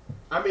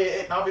 I mean,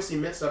 it obviously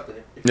meant something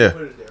if Yeah. you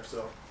put it there.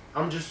 So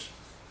I'm just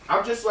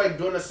like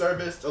doing a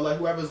service to like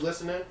whoever's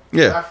listening.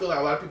 Yeah. I feel like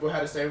a lot of people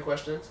had the same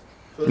questions.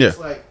 So Yeah. it's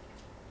like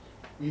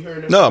you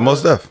hearing this No,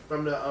 most def.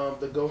 from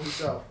the GO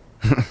himself.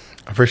 I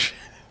appreciate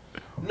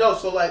it. No,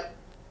 so what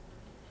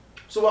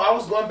I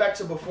was going back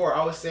to before,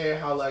 I was saying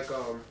how like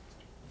some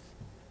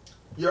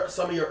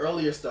of your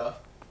earlier stuff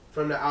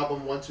from the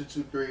album 1, 2,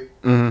 2, 3,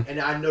 and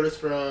I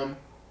noticed from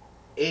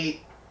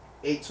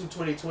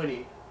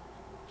 8/2/2020,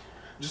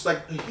 just like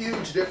a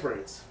huge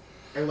difference,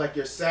 and like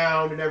your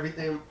sound and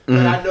everything.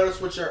 But I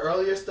noticed with your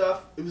earlier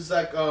stuff, it was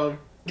like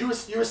you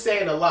were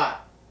saying a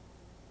lot.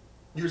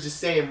 You were just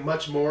saying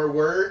much more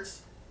words.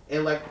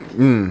 And like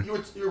you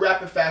were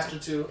rapping faster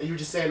too, and you were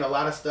just saying a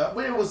lot of stuff,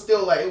 but it was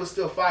still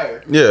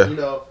fire. Yeah. You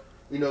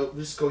know,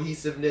 just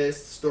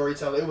cohesiveness,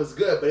 storytelling. It was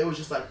good, but it was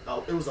just like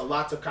it was a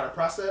lot to kind of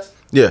process.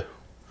 Yeah.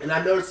 And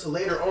I noticed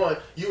later on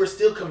you were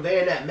still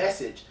conveying that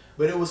message,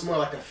 but it was more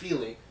like a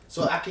feeling.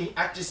 So I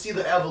just see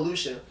the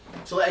evolution.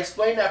 So like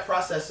explain that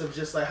process of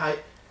just like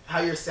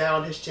how your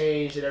sound has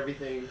changed and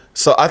everything.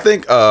 So I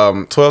think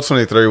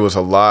 12/23 was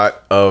a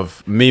lot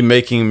of me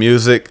making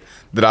music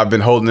that I've been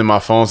holding in my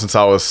phone since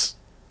I was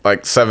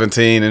like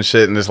 17 and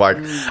shit, and it's like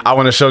I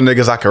want to show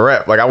niggas I can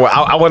rap. Like I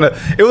want to.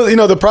 It was,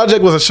 the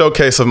project was a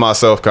showcase of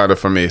myself kind of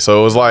for me.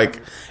 So it was like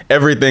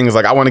everything's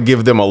like I want to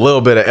give them a little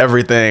bit of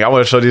everything. I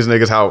want to show these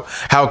niggas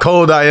how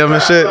cold I am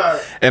and shit.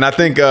 And I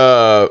think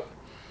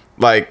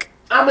like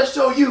I'm gonna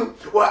show you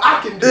what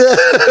I can do.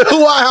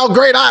 how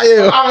great I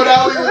am. I'm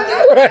gonna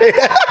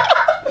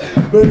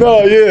But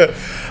no, yeah.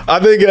 I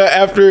think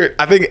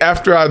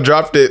after I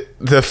dropped it,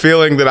 the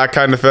feeling that I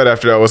kind of felt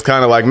after that was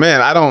kind of like,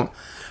 man, I don't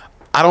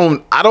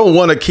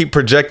want to keep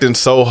projecting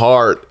so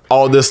hard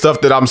all this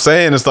stuff that I'm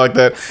saying and stuff like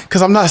that,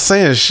 because I'm not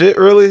saying shit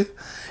really.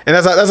 And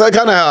that's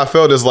kind of how I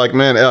felt. Is like,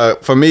 man,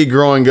 for me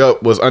growing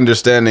up was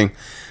understanding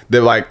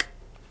that like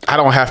I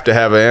don't have to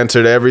have an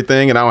answer to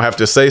everything, and I don't have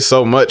to say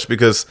so much,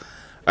 because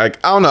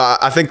like I don't know.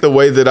 I think the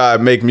way that I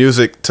make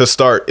music to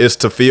start is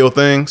to feel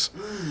things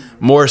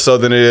more so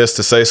than it is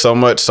to say so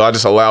much. So I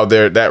just allowed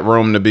that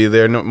room to be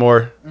there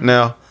more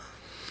now.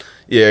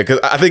 Yeah, because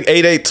I think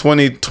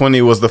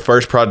 8/8/2020 was the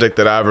first project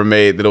that I ever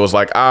made that it was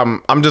like,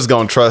 I'm just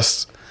going to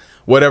trust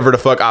whatever the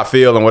fuck I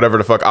feel and whatever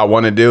the fuck I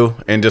want to do,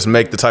 and just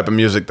make the type of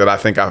music that I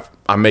think I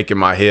make in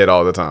my head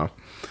all the time.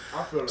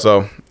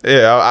 So,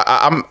 yeah,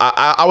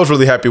 I was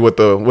really happy with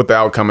the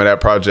outcome of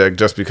that project,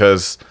 just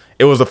because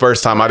it was the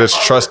first time I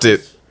just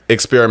trusted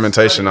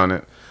experimentation on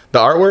it. The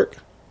artwork?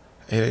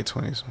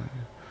 8/8/20.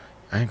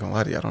 I ain't gonna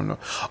lie to you, I don't know.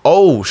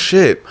 Oh,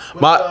 shit.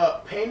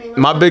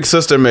 My big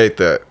sister made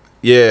that.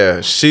 Yeah,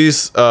 she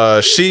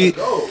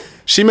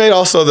made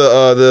also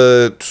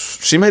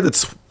she made the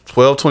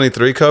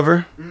 12/23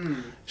 cover.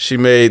 She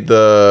made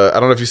I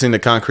don't know if you've seen the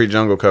Concrete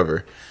Jungle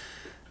cover.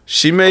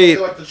 She made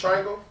like the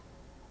triangle.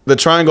 The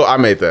triangle, I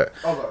made that.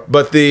 Okay.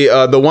 But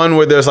the one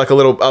where there's like a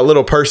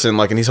little person,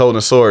 like, and he's holding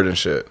a sword and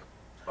shit.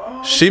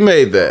 Oh, she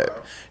made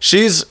that.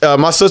 She's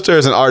my sister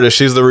is an artist.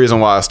 She's the reason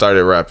why I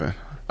started rapping.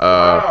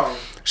 Wow.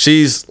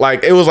 She's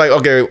like, it was like,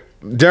 okay,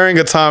 during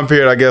a time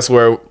period, I guess,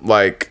 where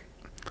like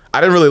I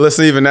didn't really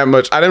listen even that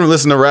much. I didn't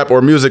listen to rap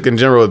or music in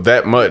general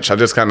that much. I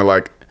just kind of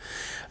like,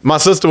 my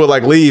sister would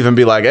like leave and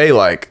be like, hey,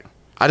 like,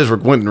 I just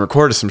went and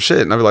recorded some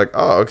shit. And I'd be like,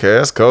 oh, okay,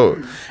 that's cool.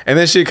 And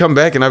then she'd come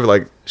back and I'd be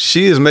like,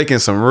 she is making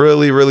some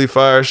really, really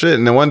fire shit.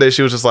 And then one day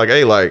she was just like,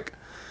 hey, like,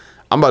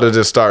 I'm about to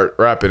just start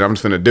rapping. I'm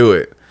just gonna do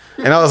it.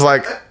 And I was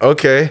like,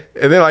 okay.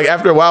 And then like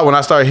after a while, when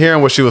I started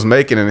hearing what she was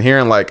making and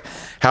hearing like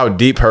how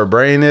deep her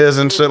brain is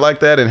and shit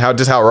like that, and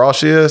how raw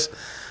she is,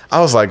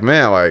 I was like,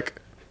 man, like,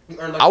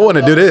 I want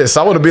to do this.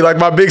 I want to be like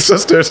my big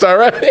sister and start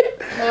rapping.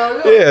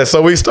 Yeah,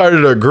 so we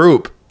started a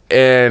group,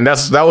 and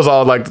that was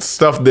all like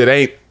stuff that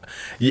ain't.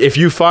 If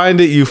you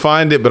find it, you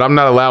find it. But I'm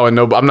not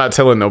I'm not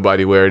telling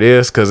nobody where it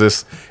is, because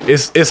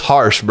it's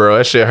harsh, bro.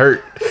 That shit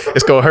hurt.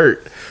 It's gonna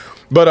hurt.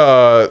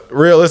 But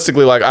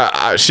realistically,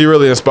 like she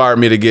really inspired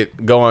me to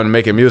get going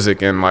making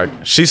music, and like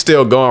she's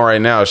still going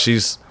right now.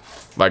 She's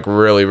like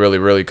really, really,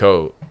 really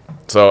cold.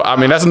 So I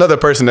mean, that's another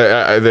person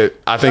that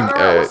I think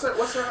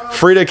What's her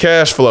Frida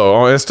Cashflow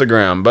on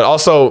Instagram, but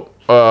also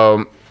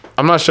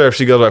I'm not sure if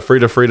she goes by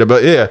Frida,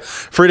 but yeah,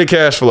 Frida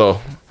Cashflow.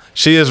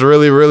 She is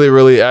really, really,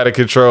 really out of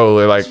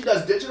control. Like she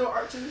does digital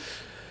art too.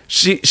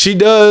 She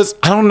does.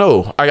 I don't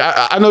know.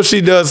 I know she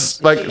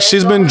does. Like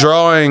she's been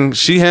drawing.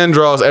 She hand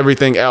draws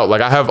everything out.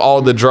 Like I have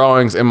all the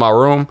drawings in my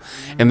room,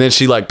 and then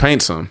she like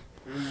paints them.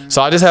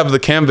 So I just have the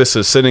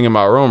canvases sitting in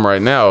my room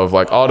right now of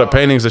like all the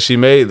paintings that she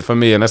made for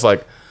me, and it's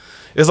like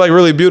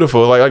really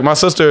beautiful. Like my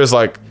sister is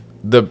like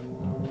the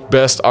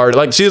best art.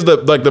 Like she's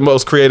the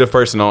most creative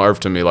person on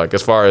earth to me. Like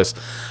as far as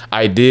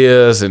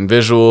ideas and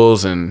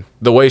visuals and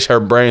the way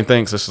her brain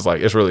thinks, it's just like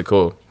it's really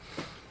cool.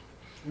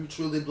 You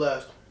truly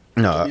blessed.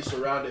 No, to be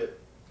surrounded,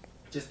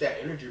 just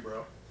that energy,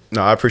 bro.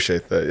 No, I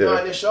appreciate that. Yeah, no,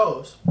 and it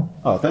shows.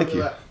 Oh, thank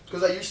you.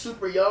 Because like you're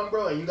super young,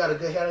 bro, and you got a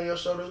good head on your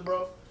shoulders,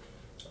 bro.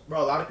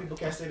 Bro, a lot of people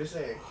can't say the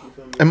same. You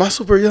feel me? Am I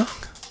super young?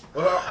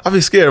 Well, I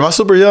be scared. Am I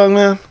super young,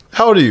 man?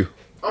 How old are you?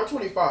 I'm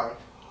 25.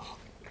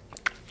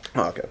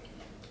 Oh, okay.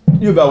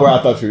 You about where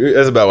I thought you.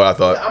 That's about what I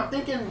thought. Yeah, I'm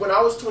thinking when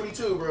I was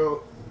 22,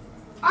 bro.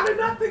 I did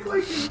not think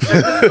like you.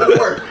 This would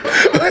work. You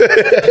know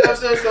what I'm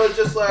saying? So it's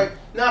just like,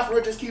 nah, for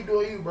real, just keep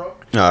doing you, bro.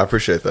 No, I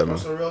appreciate that, man.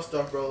 Some real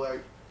stuff, bro.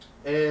 Like,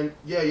 and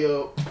yeah,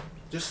 yo,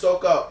 just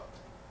soak up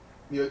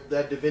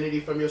that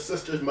divinity from your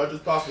sister as much as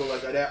possible,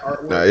 like that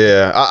artwork.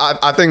 Yeah,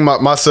 I think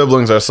my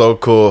siblings are so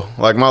cool.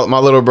 Like my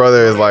little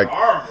brother is like.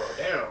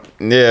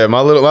 Yeah,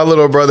 my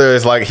little brother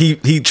is like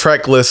he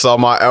track lists all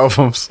my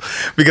albums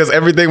because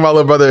everything my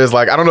little brother is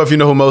like. I don't know if you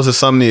know who Moses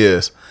Sumney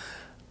is.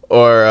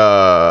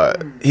 Or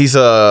he's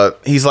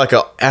like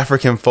a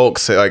African folk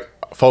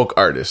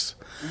artist.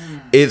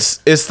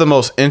 It's the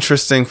most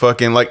interesting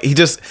fucking like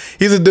he's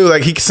a dude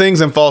like he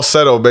sings in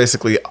falsetto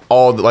basically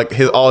all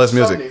his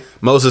music. Sumney.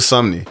 Moses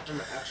Sumney,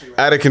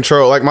 out of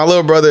control. Like my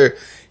little brother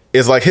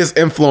is like his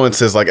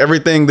influences like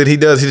everything that he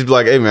does. He's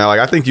like, hey man,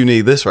 like I think you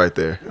need this right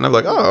there, and I'm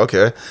like, oh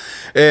okay,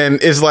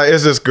 and it's like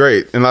it's just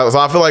great. And so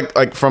I feel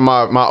like from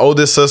my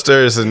oldest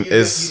sisters and you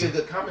did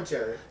good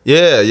commentary.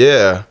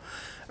 Yeah.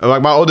 And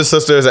like my oldest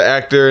sister is an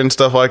actor and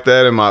stuff like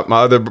that, and my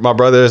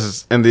brother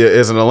is an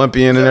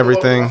Olympian and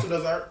everything.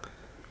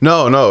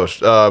 No.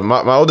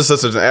 My oldest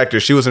sister's an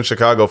actor. She was in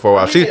Chicago for a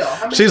while.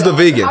 She's the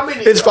vegan.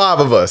 It's 5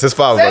 of us. It's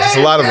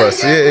a lot of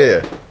us.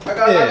 Yeah. I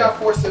got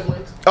 4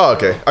 siblings. Oh,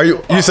 okay. Are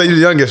you say you're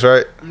the youngest,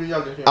 right? I'm the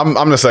youngest. Yeah.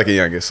 I'm the second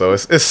youngest, so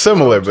it's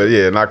similar, but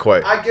yeah, not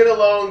quite. I get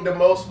along the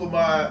most with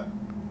the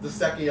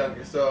second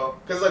youngest, so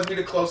because like we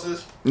the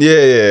closest.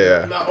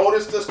 Yeah. My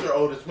oldest sister,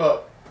 oldest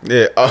fuck.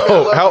 Yeah.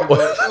 Oh, how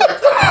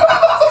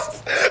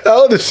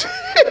old is she?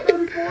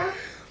 34.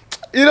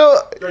 You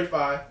know.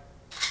 35.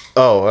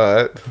 Oh, all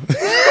right.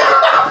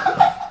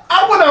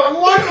 I went up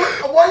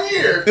 1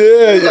 year.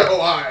 Yeah. Like, oh,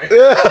 all right.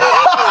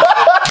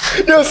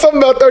 Yeah. There was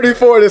something about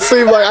 34 that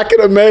seemed like I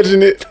could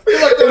imagine it.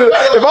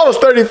 If I was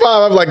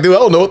 35, I'm like, dude, I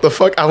don't know what the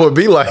fuck I would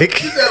be like.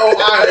 He said, oh, all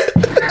right.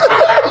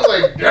 I was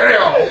like,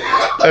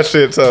 damn. That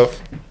shit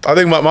tough. I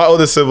think my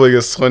oldest sibling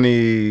is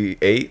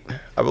 28,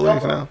 I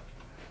believe now.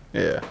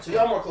 Yeah. So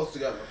y'all more close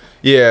together.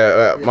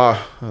 Yeah, my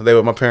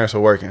parents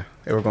were working.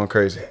 They were going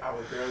crazy. I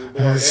was barely born.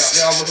 They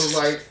almost was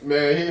like,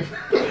 man.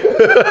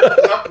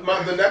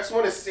 The next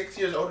one is 6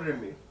 years older than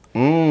me.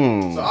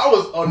 So I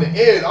was on the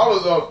end. I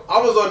was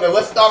on the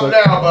let's stop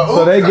now. But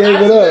so they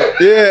gave it up.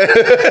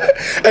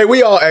 Yeah. Hey,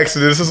 we all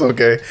accidents. It's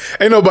okay.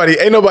 Ain't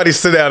nobody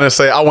sit down and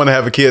say I want to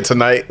have a kid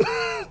tonight.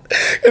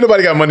 Ain't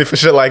nobody got money for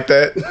shit like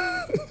that.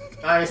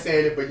 I ain't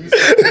saying it, but you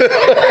said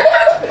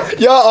it.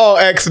 Y'all all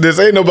accidents.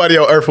 Ain't nobody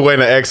on earth away in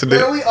an accident.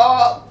 Man, we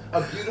all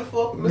a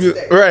beautiful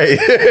mistake. Right. You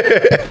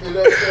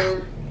know what I'm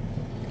saying?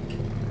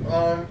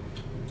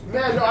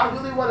 Man, no, I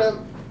really want to.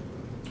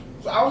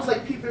 So I was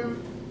like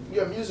peeping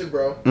your music,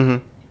 bro.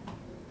 Mm-hmm.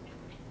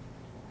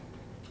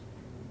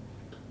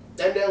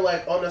 And then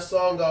like on the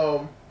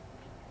song,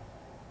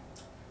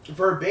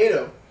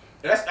 Verbatim.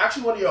 And that's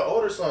actually one of your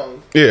older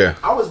songs. Yeah.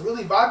 I was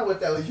really vibing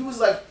with that. Like you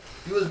was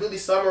really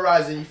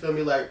summarizing. You feel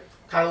me? Like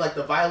kind of like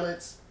the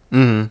violence.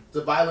 Mm-hmm.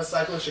 The violent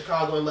cycle in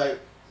Chicago, and like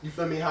you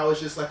feel me, how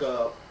it's just like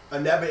a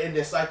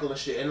never-ending cycle and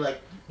shit, and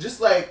like just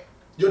like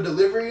your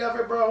delivery of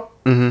it, bro.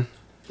 Mm-hmm.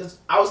 Because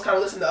I was kind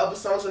of listening to other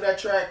songs on that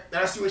track,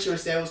 and I see what you were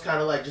saying was kind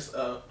of like just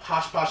a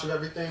hodgepodge of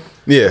everything.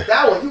 Yeah.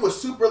 That one, you was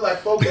super like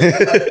focused.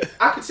 Like,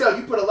 I could tell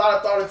you put a lot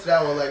of thought into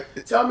that one. Like,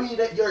 tell me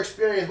that your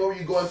experience. What were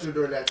you going through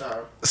during that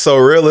time? So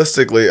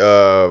realistically,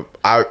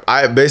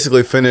 I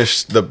basically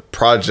finished the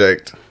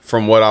project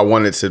from what I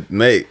wanted to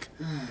make,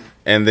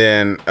 and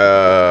then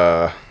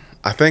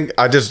I think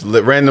I just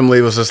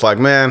randomly was just like,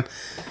 man,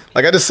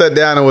 like I just sat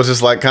down and was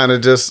just like kind of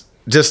just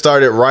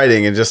started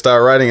writing and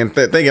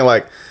thinking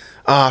like,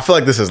 oh, I feel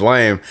like this is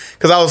lame,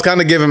 because I was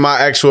kind of giving my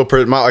actual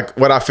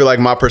what I feel like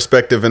my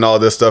perspective and all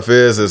this stuff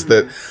is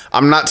that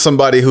I'm not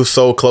somebody who's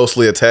so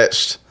closely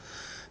attached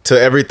to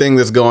everything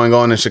that's going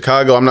on in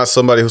Chicago. I'm not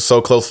somebody who's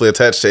so closely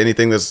attached to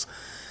anything that's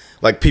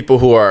like people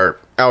who are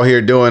out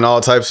here doing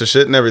all types of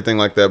shit and everything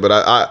like that.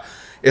 But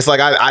it's like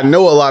I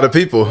know a lot of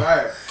people,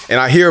 right, and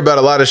I hear about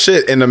a lot of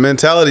shit, and the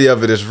mentality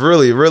of it is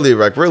really, really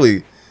like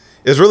really,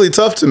 it's really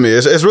tough to me.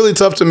 It's really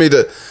tough to me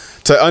to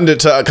kind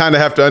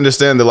of have to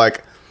understand that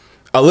like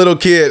a little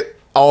kid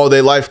all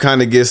their life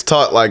kind of gets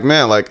taught like,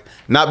 man, like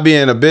not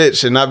being a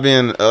bitch and not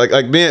being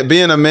like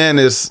being a man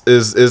is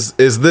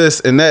this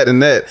and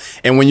that,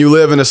 and when you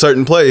live in a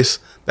certain place,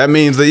 that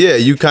means that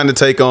you kind of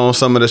take on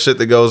some of the shit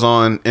that goes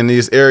on in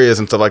these areas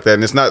and stuff like that,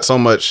 and it's not so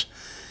much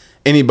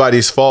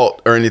anybody's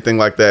fault or anything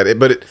like that,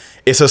 but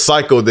it's a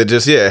cycle that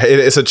just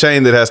it's a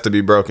chain that has to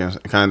be broken,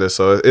 kind of.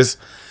 So it's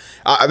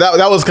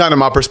that was kind of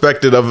my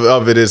perspective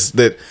of it, is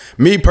that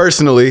me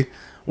personally,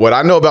 what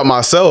I know about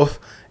myself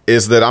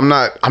is that I'm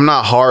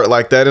not hard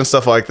like that and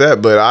stuff like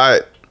that,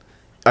 but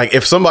like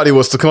if somebody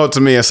was to come up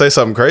to me and say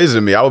something crazy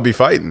to me, I would be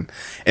fighting.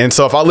 And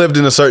so if I lived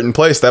in a certain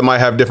place, that might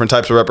have different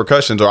types of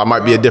repercussions, or I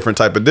might be a different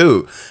type of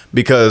dude,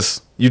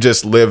 because you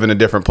just live in a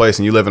different place,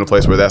 and you live in a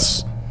place where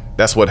that's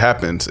what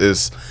happens,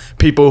 is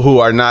people who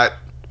are not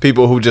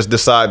people who just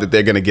decide that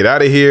they're going to get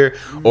out of here,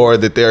 or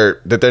that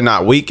they're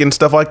not weak and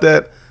stuff like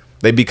that.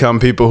 They become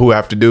people who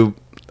have to do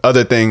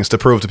other things to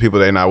prove to people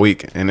they're not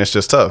weak, and it's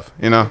just tough,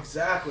 you know.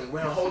 Exactly.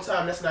 When the whole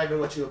time that's not even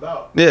what you're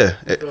about. Yeah.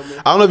 I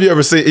don't know if you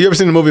ever seen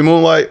the movie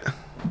Moonlight.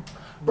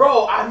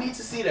 Bro, I need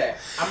to see that.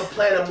 I'm gonna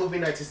plan a movie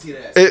night to see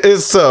that.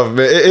 It's tough,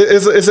 man.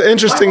 It's an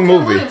interesting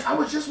movie. Williams, I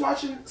was just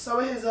watching some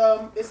of his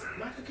It's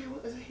Michael K.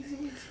 Is it his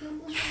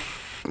movie?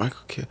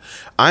 Michael K.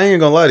 I ain't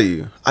gonna lie to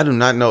you. I do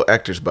not know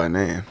actors by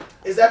name.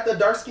 Is that the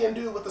dark skinned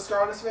dude with the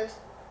scar on his face?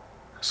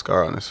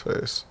 Scar on his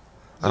face.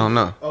 I don't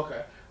know.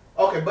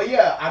 Okay, but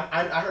yeah,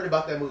 I heard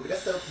about that movie.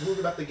 That's the movie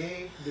about the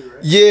gay dude,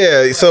 right?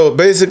 Yeah, so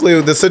basically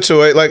the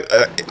situation, like,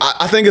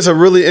 I think it's a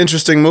really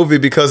interesting movie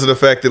because of the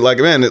fact that, like,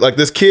 man, like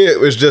this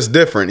kid was just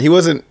different. He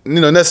wasn't,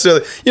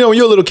 necessarily, when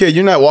you're a little kid,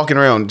 you're not walking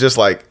around just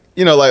like,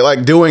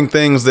 like doing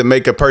things that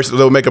make a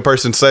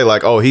person say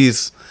like, oh,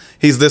 he's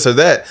this or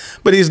that,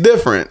 but he's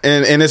different,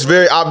 and it's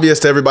very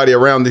obvious to everybody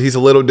around that he's a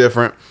little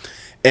different.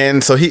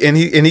 And so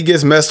he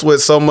gets messed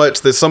with so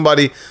much that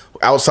somebody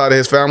outside of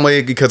his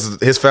family,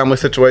 because his family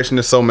situation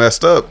is so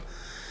messed up,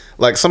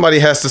 like somebody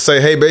has to say,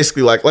 hey,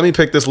 basically, like, let me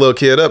pick this little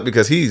kid up,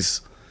 because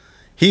he's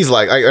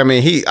like, I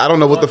don't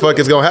know what the fuck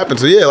is gonna happen.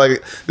 So yeah,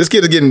 like this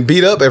kid is getting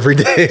beat up every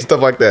day,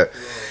 stuff like that,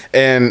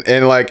 and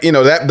like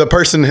that the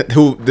person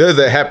who does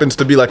that happens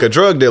to be like a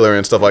drug dealer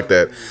and stuff like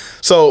that.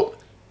 So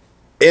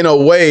in a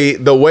way,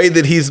 the way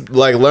that he's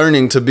like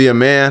learning to be a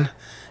man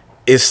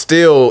is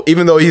still,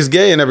 even though he's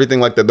gay and everything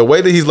like that, the way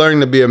that he's learning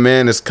to be a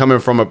man is coming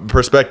from a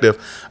perspective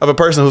of a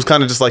person who's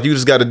kind of just like, you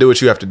just got to do what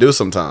you have to do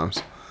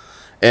sometimes.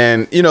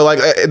 And like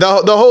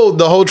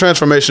the whole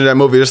transformation of that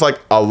movie, there's like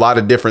a lot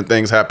of different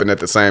things happen at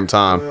the same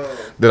time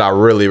that I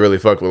really, really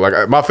fuck with.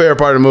 Like my favorite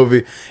part of the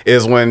movie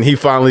is when he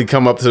finally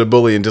come up to the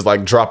bully and just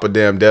like drop a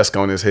damn desk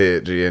on his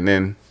head, G, and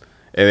then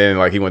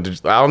like he went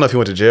to, I don't know if he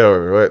went to jail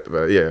or what,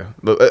 but yeah,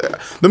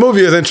 the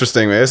movie is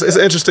interesting, man. It's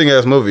an interesting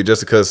ass movie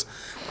just because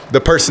the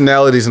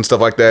personalities and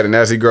stuff like that, and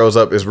as he grows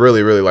up, is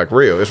really, really like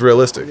real. It's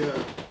realistic. Yeah.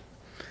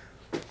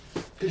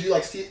 Could you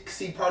like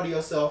see part of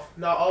yourself,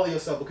 not all of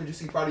yourself, but could you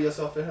see part of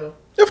yourself in him?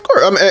 Of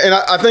course.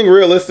 I think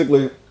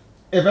realistically,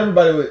 if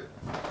everybody would,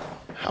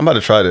 I'm about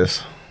to try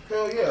this.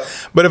 Hell yeah.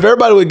 But if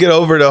everybody would get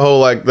over the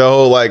whole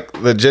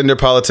the gender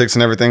politics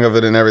and everything of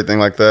it and everything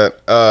like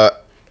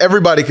that,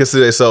 everybody could see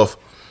themselves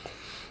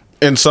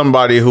in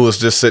somebody who is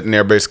just sitting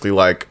there basically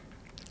like,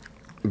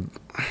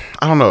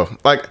 I don't know,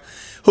 like.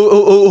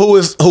 Who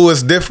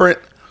is different,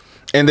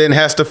 and then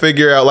has to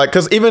figure out, like,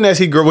 because even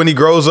as when he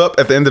grows up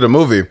at the end of the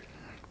movie,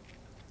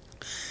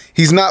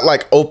 he's not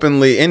like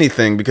openly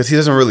anything because he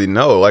doesn't really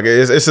know. Like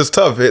it's just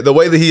tough. The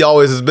way that he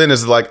always has been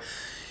is like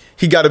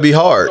he got to be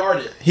hard.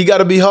 He got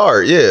to be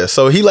hard. Yeah.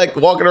 So he like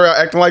walking around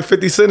acting like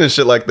 50 Cent and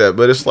shit like that.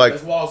 But it's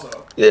like,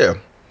 yeah.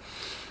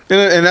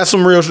 And that's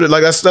some real shit.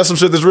 Like that's some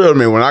shit that's real to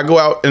me. When I go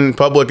out in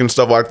public and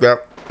stuff like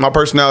that, my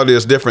personality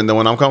is different than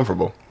when I'm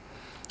comfortable.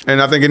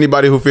 And I think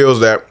anybody who feels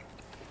that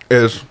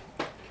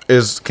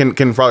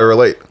can probably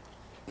relate.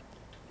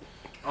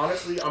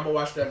 Honestly, I'm gonna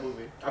watch that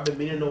movie. I've been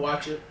meaning to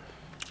watch it,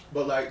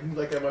 but like, you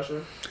like that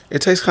mushroom?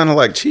 It tastes kind of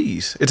like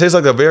cheese. It tastes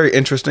like a very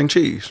interesting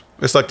cheese.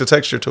 It's like the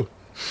texture too.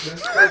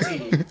 It's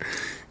protein.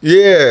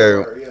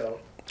 Yeah.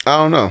 I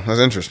don't know. That's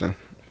interesting.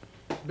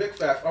 Big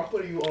facts. I'm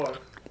putting you on.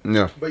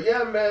 Yeah. But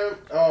yeah,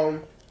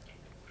 man.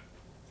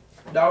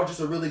 That was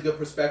just a really good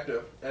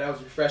perspective, and that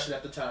was refreshing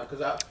at the time because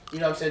you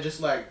know what I'm saying,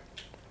 just like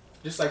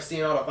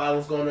seeing all the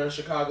violence going on in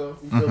Chicago,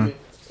 you feel me?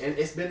 And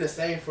it's been the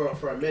same for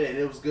a minute, and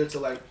it was good to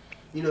like,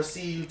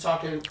 see you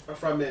talking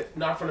from it,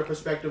 not from the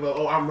perspective of,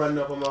 oh, I'm running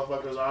up on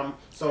motherfuckers, or I'm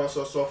so and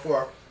so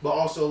forth, but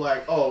also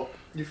like, oh,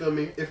 you feel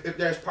me? If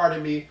there's part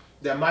of me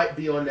that might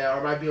be on that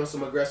or might be on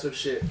some aggressive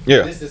shit,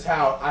 this is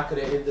how I could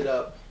have ended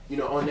up,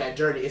 on that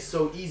journey. It's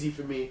so easy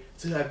for me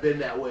to have been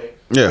that way,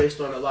 based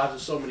on the lives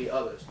of so many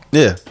others.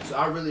 Yeah. So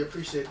I really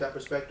appreciate that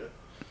perspective.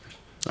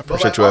 I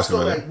appreciate you asking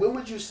that. Like, when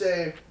would you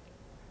say?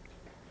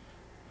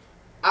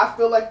 I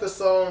feel like the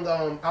song, I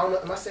don't know,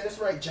 am I saying this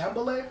right?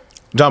 Jambalaya?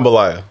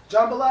 Jambalaya.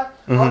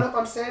 I don't know if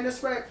I'm saying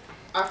this right.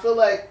 I feel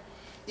like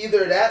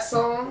either that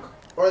song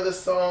or the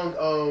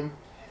song,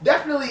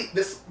 definitely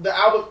the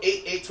album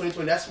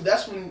 8/8/2020.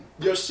 That's when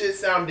your shit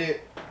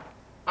sounded.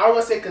 I don't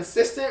want to say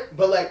consistent,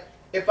 but like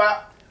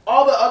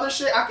all the other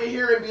shit I could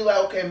hear and be like,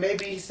 okay,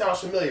 maybe he sounds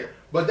familiar.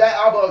 But that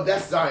album,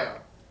 that's Xion.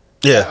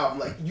 Yeah. That album,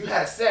 like you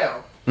had a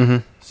sound.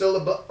 So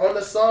but on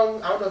the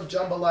song, I don't know if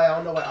Jambalaya, I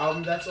don't know what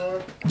album that's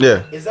on.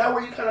 Yeah. Is that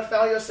where you kind of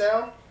found your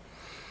sound?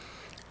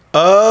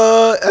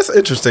 That's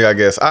interesting. I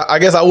guess. I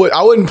guess I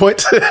wouldn't point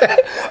to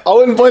that. I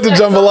wouldn't point to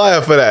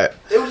Jambalaya for that.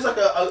 It was like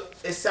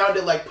it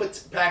sounded like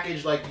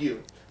packaged like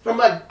you. From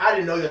like I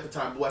didn't know you at the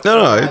time, but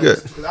No, you're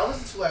good. Because I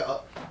listened to like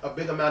a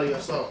big amount of your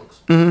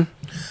songs.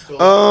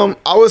 So,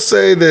 I would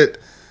say that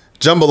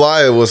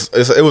Jambalaya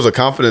was a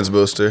confidence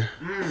booster.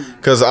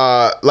 Because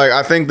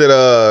I think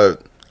that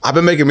I've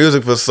been making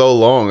music for so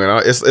long,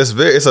 and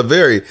it's a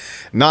very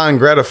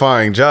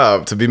non-gratifying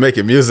job to be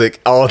making music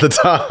all the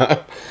time.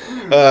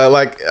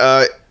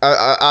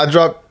 I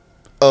drop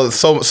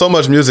so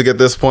much music at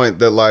this point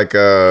that like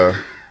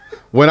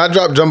when I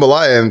dropped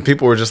Jambalaya and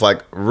people were just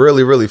like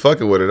really really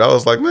fucking with it, I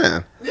was like,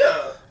 man,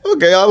 yeah,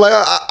 okay,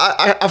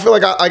 I feel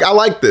like I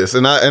like this,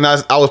 and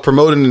I was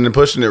promoting it and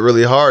pushing it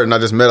really hard, and I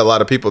just met a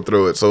lot of people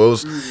through it, so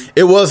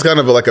it was kind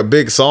of like a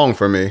big song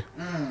for me.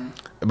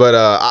 But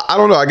I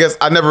don't know. I guess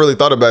I never really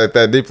thought about it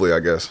that deeply. I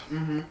guess.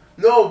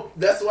 No,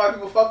 that's why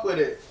people fuck with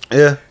it.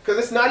 Yeah. Because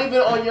it's not even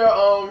on your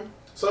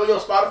So on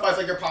Spotify, it's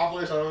like your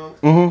popular song.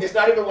 It's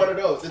not even one of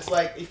those. It's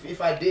like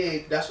if I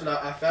dig, that's when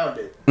I found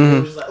it. It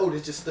was just like, oh,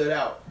 this just stood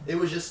out. It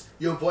was just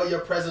your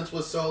presence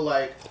was so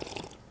like,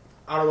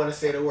 I don't want to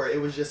say the word. It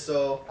was just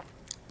so,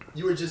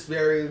 you were just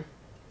very,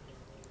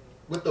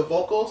 with the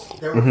vocals,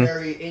 they were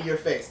very in your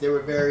face. They were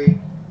very,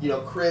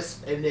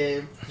 crisp, and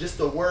then just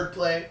the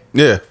wordplay.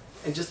 Yeah.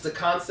 And just the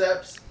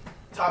concepts,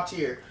 top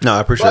tier. No,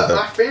 I appreciate that.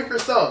 My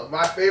favorite song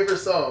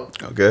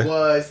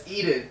was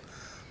Eden.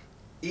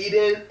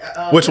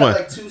 Which one?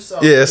 Like 2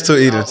 songs. Yeah, it's 2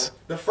 Edens.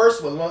 The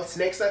first one,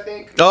 Snakes, I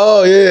think.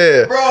 Oh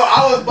yeah. Bro,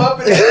 I was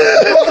bumping it.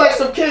 It was like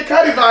some Kid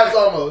Cudi vibes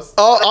almost.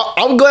 Oh,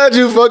 I'm glad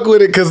you fuck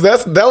with it, because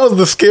that was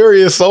the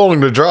scariest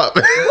song to drop.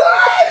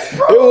 What,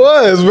 bro? It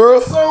was, bro.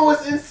 The song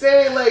was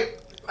insane.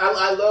 Like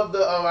I love the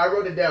I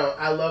wrote it down.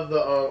 I love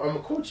the I'm gonna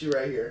quote you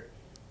right here.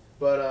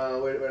 But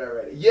when I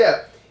read it,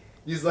 yeah,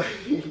 he's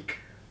like,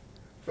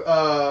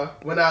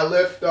 when I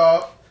lift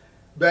off.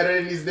 Better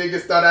than these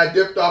niggas thought I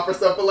dipped off or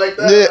something like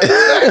that. Yeah.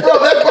 Bro,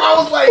 I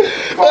was like,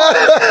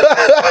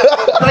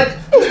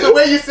 the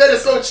way you said it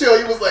so chill.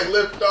 You was like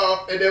lift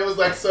off, and it was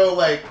like so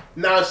like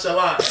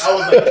nonchalant. I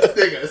was like, this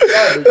nigga is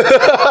savage.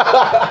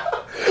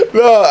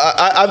 No,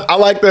 I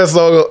like that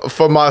song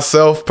for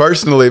myself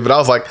personally, but I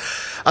was like,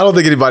 I don't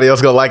think anybody else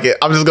gonna like it.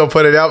 I'm just gonna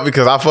put it out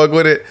because I fuck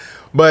with it.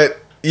 But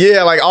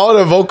yeah, like all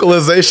the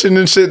vocalization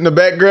and shit in the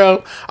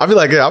background, I feel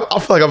like I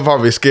feel like I'm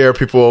probably scare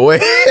people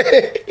away.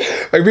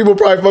 Like people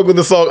probably fuck with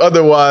the song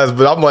otherwise,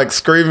 but I'm like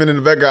screaming in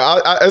the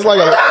background. It's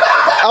like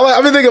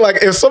I've been thinking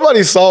like if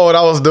somebody saw what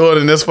I was doing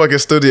in this fucking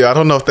studio, I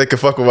don't know if they could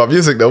fuck with my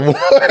music no more.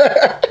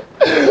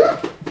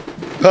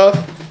 Huh?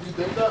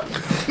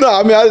 No,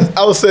 I mean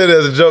I was saying it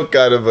as a joke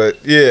kind of, but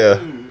yeah,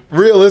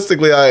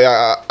 realistically,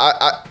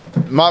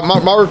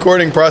 my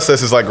recording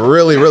process is like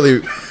really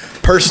really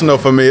personal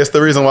for me. It's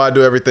the reason why I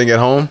do everything at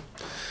home.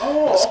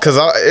 Because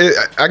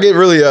I get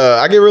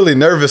really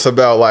nervous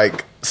about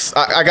like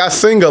I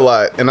sing a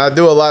lot and I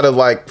do a lot of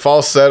like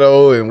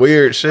falsetto and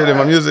weird shit in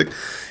my music,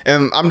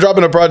 and I'm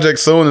dropping a project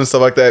soon and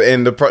stuff like that.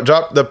 And the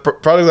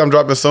project I'm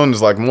dropping soon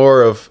is like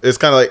more of, it's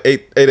kind of like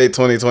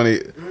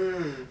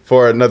 8/8/2020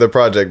 for another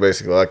project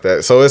basically like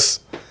that. So it's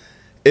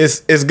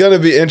gonna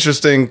be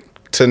interesting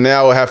to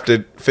now have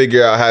to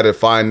figure out how to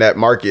find that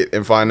market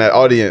and find that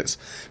audience,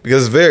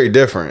 because it's very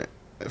different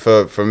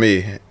for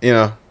me,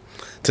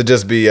 to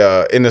just be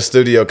in the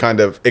studio kind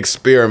of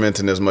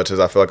experimenting as much as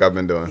I feel like I've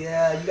been doing.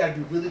 Yeah, you gotta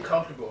be really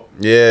comfortable.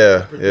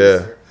 Yeah.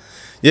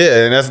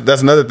 And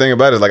that's another thing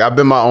about it. Like I've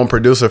been my own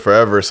producer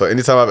forever, so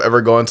anytime I've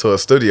ever gone to a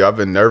studio, I've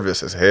been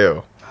nervous as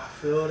hell. I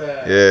feel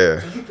that. Yeah.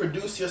 So you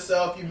produce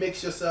yourself, you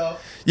mix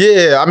yourself.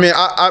 Yeah, I mean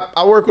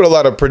I work with a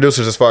lot of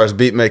producers as far as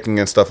beat making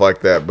and stuff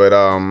like that, but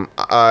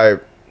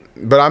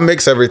I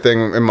mix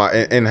everything in my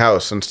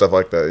in-house and stuff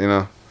like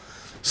that,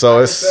 So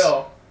it's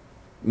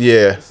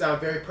yeah. You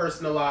sound very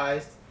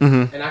personalized,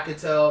 and I could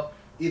tell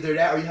either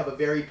that or you have a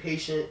very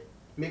patient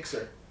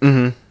mixer.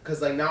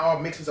 Because like not all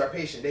mixers are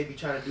patient; they be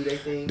trying to do their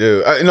thing.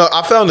 Dude,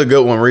 I found a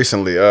good one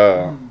recently.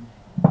 I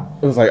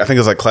think it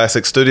was like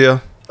Classic Studio.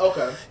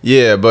 Okay.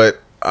 Yeah, but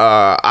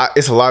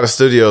it's a lot of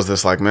studios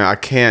that's like, man, I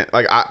can't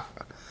like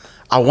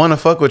I want to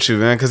fuck with you,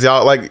 man, because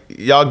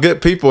y'all good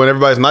people and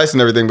everybody's nice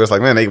and everything, but it's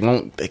like, man,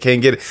 they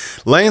can't get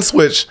it. Lane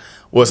Switch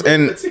was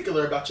in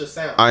particular about your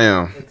sound. I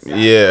am,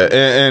 exactly. Yeah,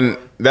 and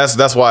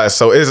that's why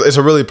it's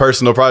a really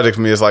personal project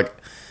for me. It's like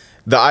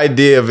the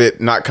idea of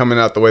it not coming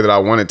out the way that I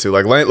wanted to.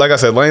 Like I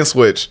said, Lane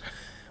Switch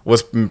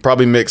was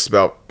probably mixed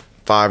about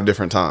 5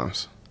 different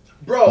times.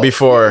 Bro,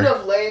 before speaking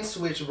of Lane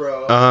Switch,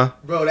 bro.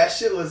 Bro, that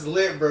shit was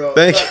lit, bro.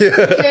 Thank you.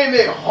 You came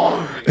in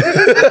hungry.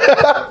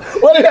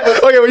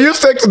 Okay, when you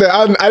texted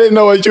that, I didn't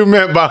know what you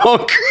meant by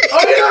hungry. Oh,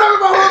 you know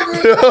what I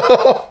meant by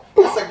hungry?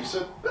 That's like you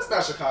should. That's not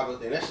not a Chicago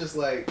thing. That's just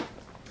like,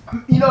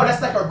 you know,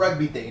 that's like a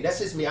rugby thing. That's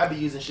just me. I be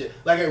using shit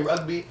like in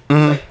rugby.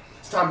 Like,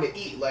 it's time to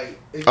eat. Like,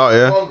 if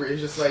you're hungry,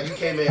 it's just like you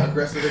came in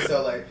aggressive as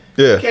hell. Like,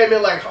 you came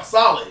in like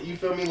solid. You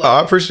feel me? Like,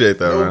 I appreciate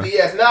that, no man.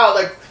 BS. Now,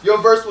 like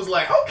your verse was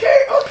like, okay.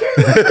 Like,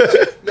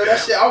 no, that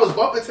shit. I was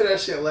bumping to that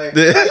shit. Like,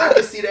 I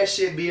could see that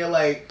shit being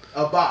like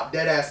a bop,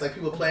 dead ass. Like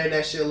people playing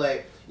that shit.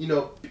 Like, you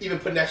know, even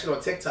putting that shit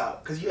on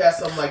TikTok because you had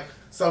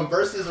some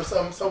verses or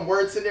some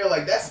words in there.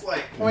 Like that's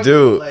like pointless.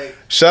 Dude. Like,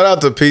 shout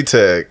out to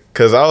P-Tech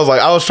because I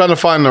was trying to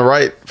find the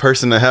right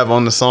person to have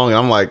on the song, and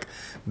I'm like,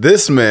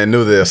 this man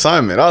knew the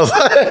assignment. I was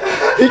like,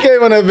 he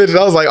came on that bitch, and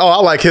I was like, oh,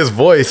 I like his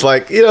voice.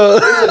 Like, you know,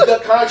 it was a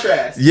good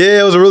contrast.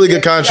 Yeah, it was a really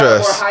good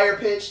contrast. More higher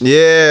pitched.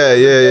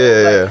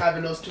 Yeah.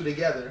 Having those two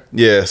together.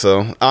 Yeah,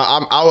 so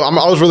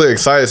I was really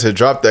excited to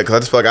drop that because I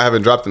just feel like I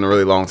haven't dropped in a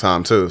really long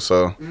time too.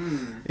 So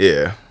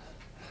yeah,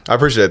 I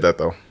appreciate that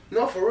though.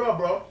 No, for real,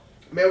 bro.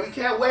 Man, we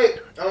can't wait.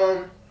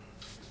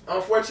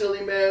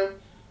 Unfortunately, man,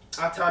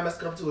 our time has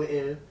come to an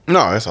end.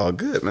 No, it's all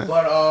good, man.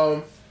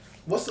 But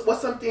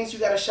what's some things you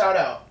gotta shout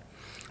out?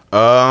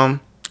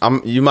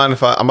 You mind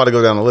if I'm about to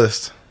go down the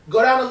list?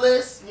 Go down the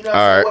list. You know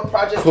what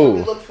projects we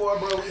look for,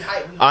 bro. We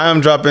hype. I am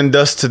dropping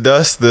Dust to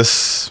Dust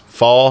this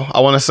fall,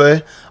 I want to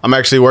say. I'm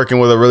actually working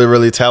with a really,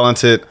 really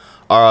talented,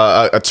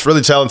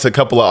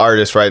 couple of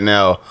artists right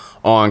now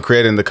on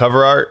creating the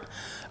cover art.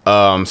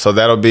 So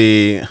that'll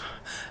be,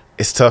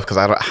 it's tough because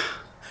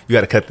you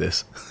got to cut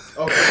this.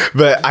 Okay.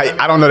 But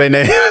I don't know their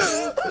names.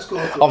 That's cool.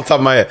 Off the top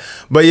of my head.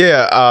 But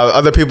yeah,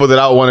 other people that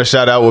I would want to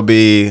shout out would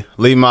be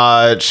Lee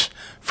Maj,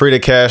 Frida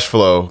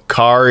Cashflow,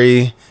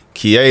 Kari,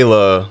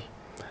 Kiela,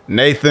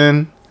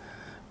 Nathan,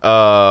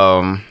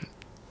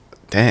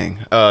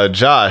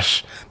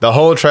 Josh, the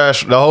whole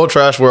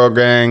Trash World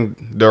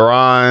gang,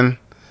 Duran,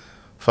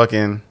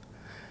 fucking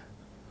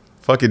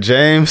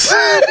James.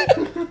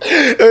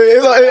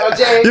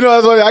 You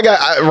know, I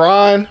got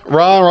Ron,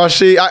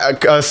 Rashid,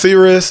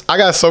 Sirius. I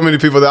got so many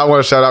people that I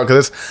want to shout out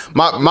because it's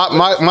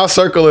my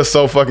circle is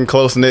so fucking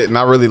close knit, and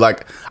I really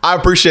I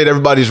appreciate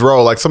everybody's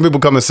role. Like some people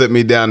come and sit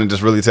me down and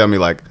just really tell me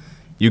like,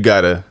 you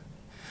gotta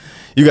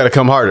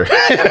come harder.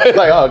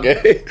 Like, oh,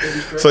 okay.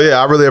 So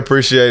yeah, I really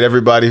appreciate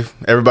everybody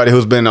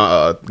who's been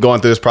going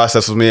through this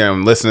process with me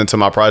and listening to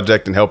my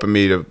project and helping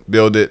me to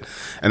build it,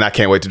 and I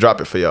can't wait to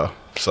drop it for y'all.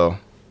 So.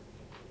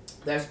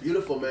 That's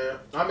beautiful, man.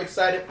 I'm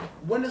excited.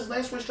 When does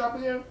Lane Switch drop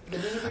again?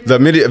 The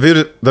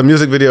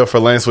music video for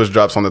Lane Switch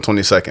drops on the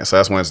 22nd, so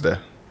that's Wednesday.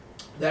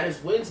 That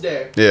is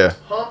Wednesday. Yeah.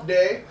 Hump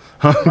day.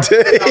 You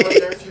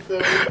feel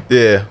me?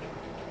 Yeah.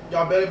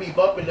 Y'all better be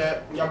bumping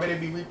that. Y'all better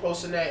be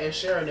reposting that and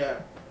sharing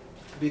that.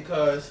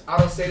 Because I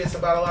don't say this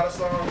about a lot of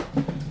songs,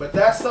 but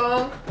that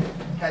song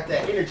had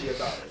that energy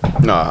about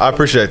it. No, I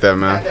appreciate that,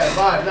 man. Had that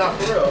vibe. Nah,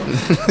 for real.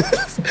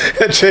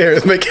 That chair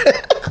is making...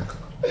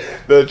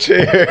 The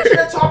chair.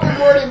 You're talking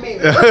more than me,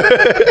 man.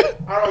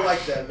 I don't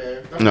like that,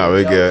 man. No,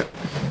 we're good.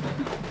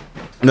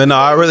 No,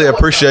 I really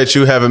appreciate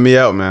you having me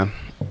out, man.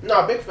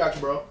 No, big facts,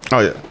 bro. Oh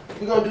yeah.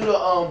 We're gonna do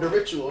the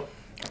ritual.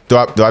 Do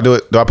I do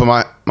it? Do I put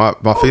my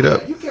feet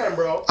up? You can,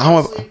 bro. I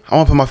want to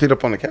put my feet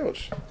up on the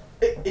couch.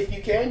 If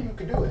you can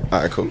do it.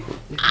 All right, cool.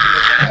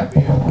 Got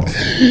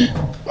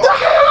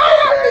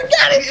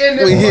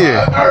it. We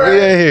here. All right. We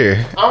in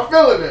here. I'm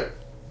feeling it.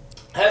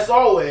 As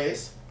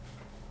always.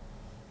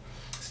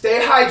 Stay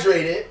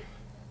hydrated.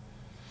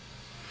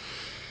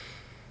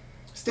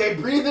 Stay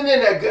breathing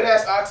in that good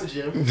ass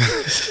oxygen.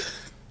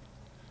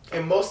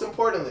 And most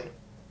importantly,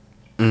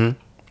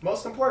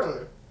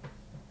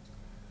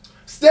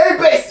 stay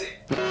basic.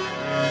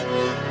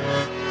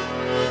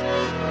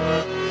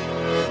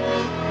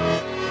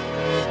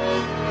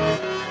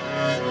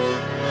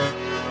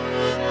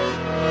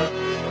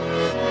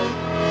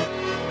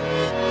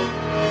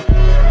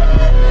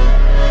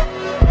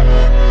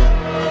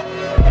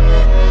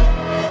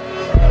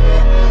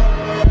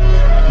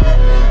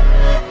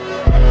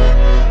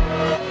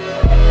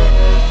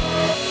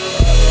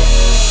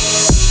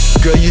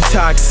 Girl, you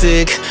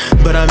toxic,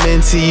 but I'm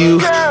into you.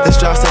 Let's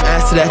drop some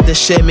acid at the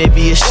shed,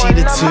 maybe a sheet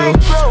or two.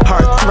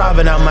 Heart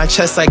throbbing out my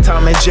chest like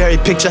Tom and Jerry.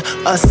 Picture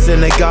us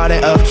in the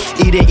garden of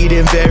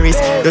eating berries.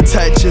 Your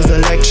touch is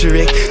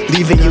electric,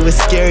 leaving you is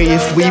scary.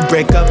 If we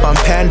break up, I'm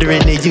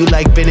pandering to you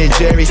like Ben and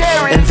Jerry's.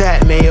 And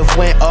that may have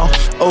went all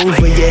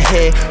over your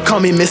head. Call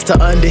me Mr.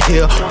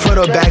 Underhill,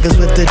 photo baggers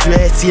with the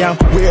dread. See, I'm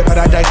weird, but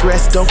I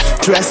digress. Don't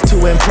dress to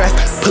impress.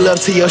 Pull up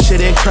to your shit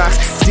in Crocs,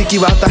 sneak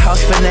you out the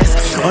house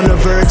finesse. On the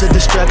verge of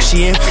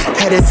destruction,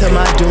 headed to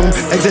my doom.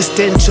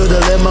 Existential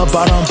dilemma,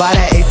 bought on by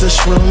that ate the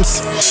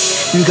shrooms.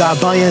 You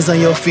got bunions on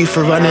your feet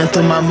for running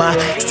through my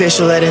mind.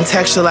 Stacial and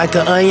texture like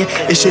an onion,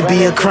 it should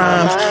be a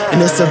crime.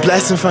 And it's a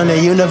blessing from the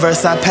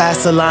universe, I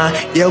pass the line.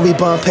 Yeah, we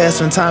bump heads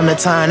from time to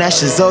time,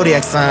 that's your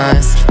zodiac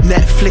signs.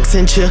 Netflix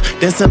and chill,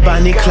 then some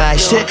Bonnie Clyde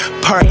shit.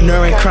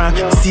 Partner in crime,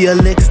 see a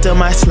lick, still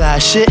my slide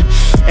shit.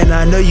 And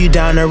I know you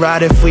down the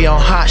ride if we on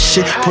hot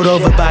shit. Put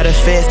over by the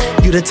feds,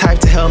 you the type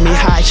to help me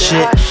hide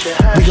shit.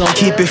 We gon'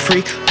 keep it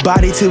free,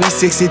 body till we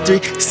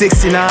 63,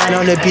 69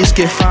 on the beach,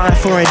 get fined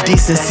for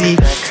indecency.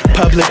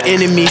 Public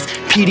enemies,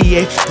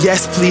 PDA,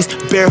 yes please.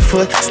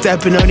 Barefoot,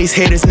 stepping on these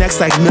haters' necks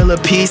like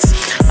millipedes.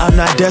 I'm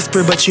not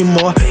desperate, but you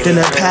more than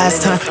a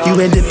pastime.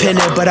 You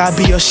independent, but I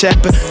be your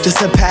shepherd,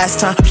 just a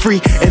pastime.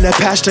 Free in the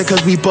pasture,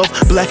 cause we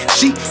both black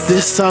sheep.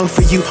 This song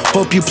for you,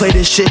 hope you play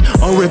this shit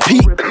on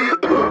repeat.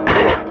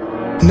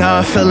 Now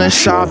I'm feeling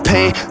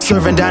champagne,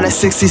 swerving down at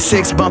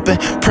 66, bumping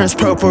Prince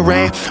Purple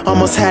Rain.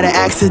 Almost had an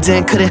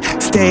accident,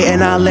 couldn't stay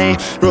in our lane.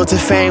 Road to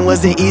fame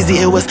wasn't easy,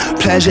 it was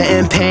pleasure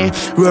and pain.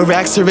 Real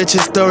racks to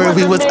riches story,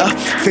 we was up,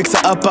 fix a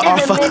upper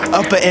offer,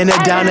 upper and a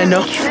downer,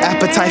 no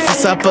appetite for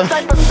supper.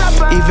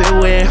 Even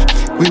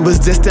when we was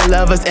distant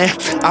lovers and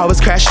I was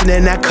crashing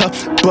in that cup,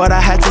 but I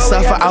had to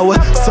suffer. I was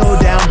so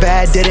down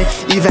bad, didn't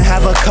even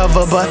have a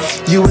cover, but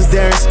you was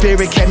there in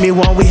spirit, kept me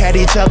warm, we had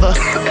each other.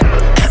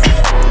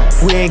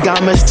 We ain't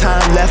got much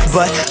time left,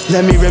 but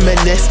let me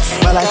reminisce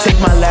while I take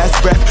my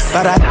last breath.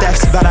 About our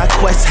thefts, about our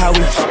quests, how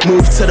we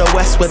moved to the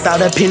west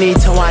without a penny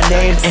to our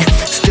name and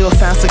still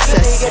found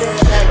success.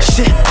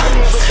 Shit,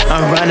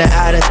 I'm running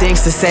out of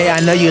things to say.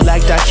 I know you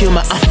like dark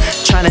humor, I'm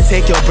trying to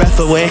take your breath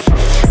away.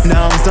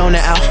 Now I'm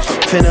zoning out,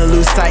 finna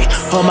lose sight.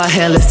 Hold my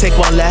hand, let's take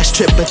one last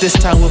trip, but this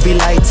time we'll be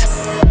light.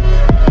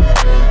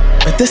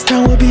 But this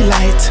time we'll be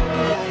light.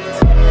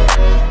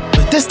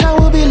 But this time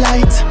we'll be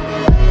light.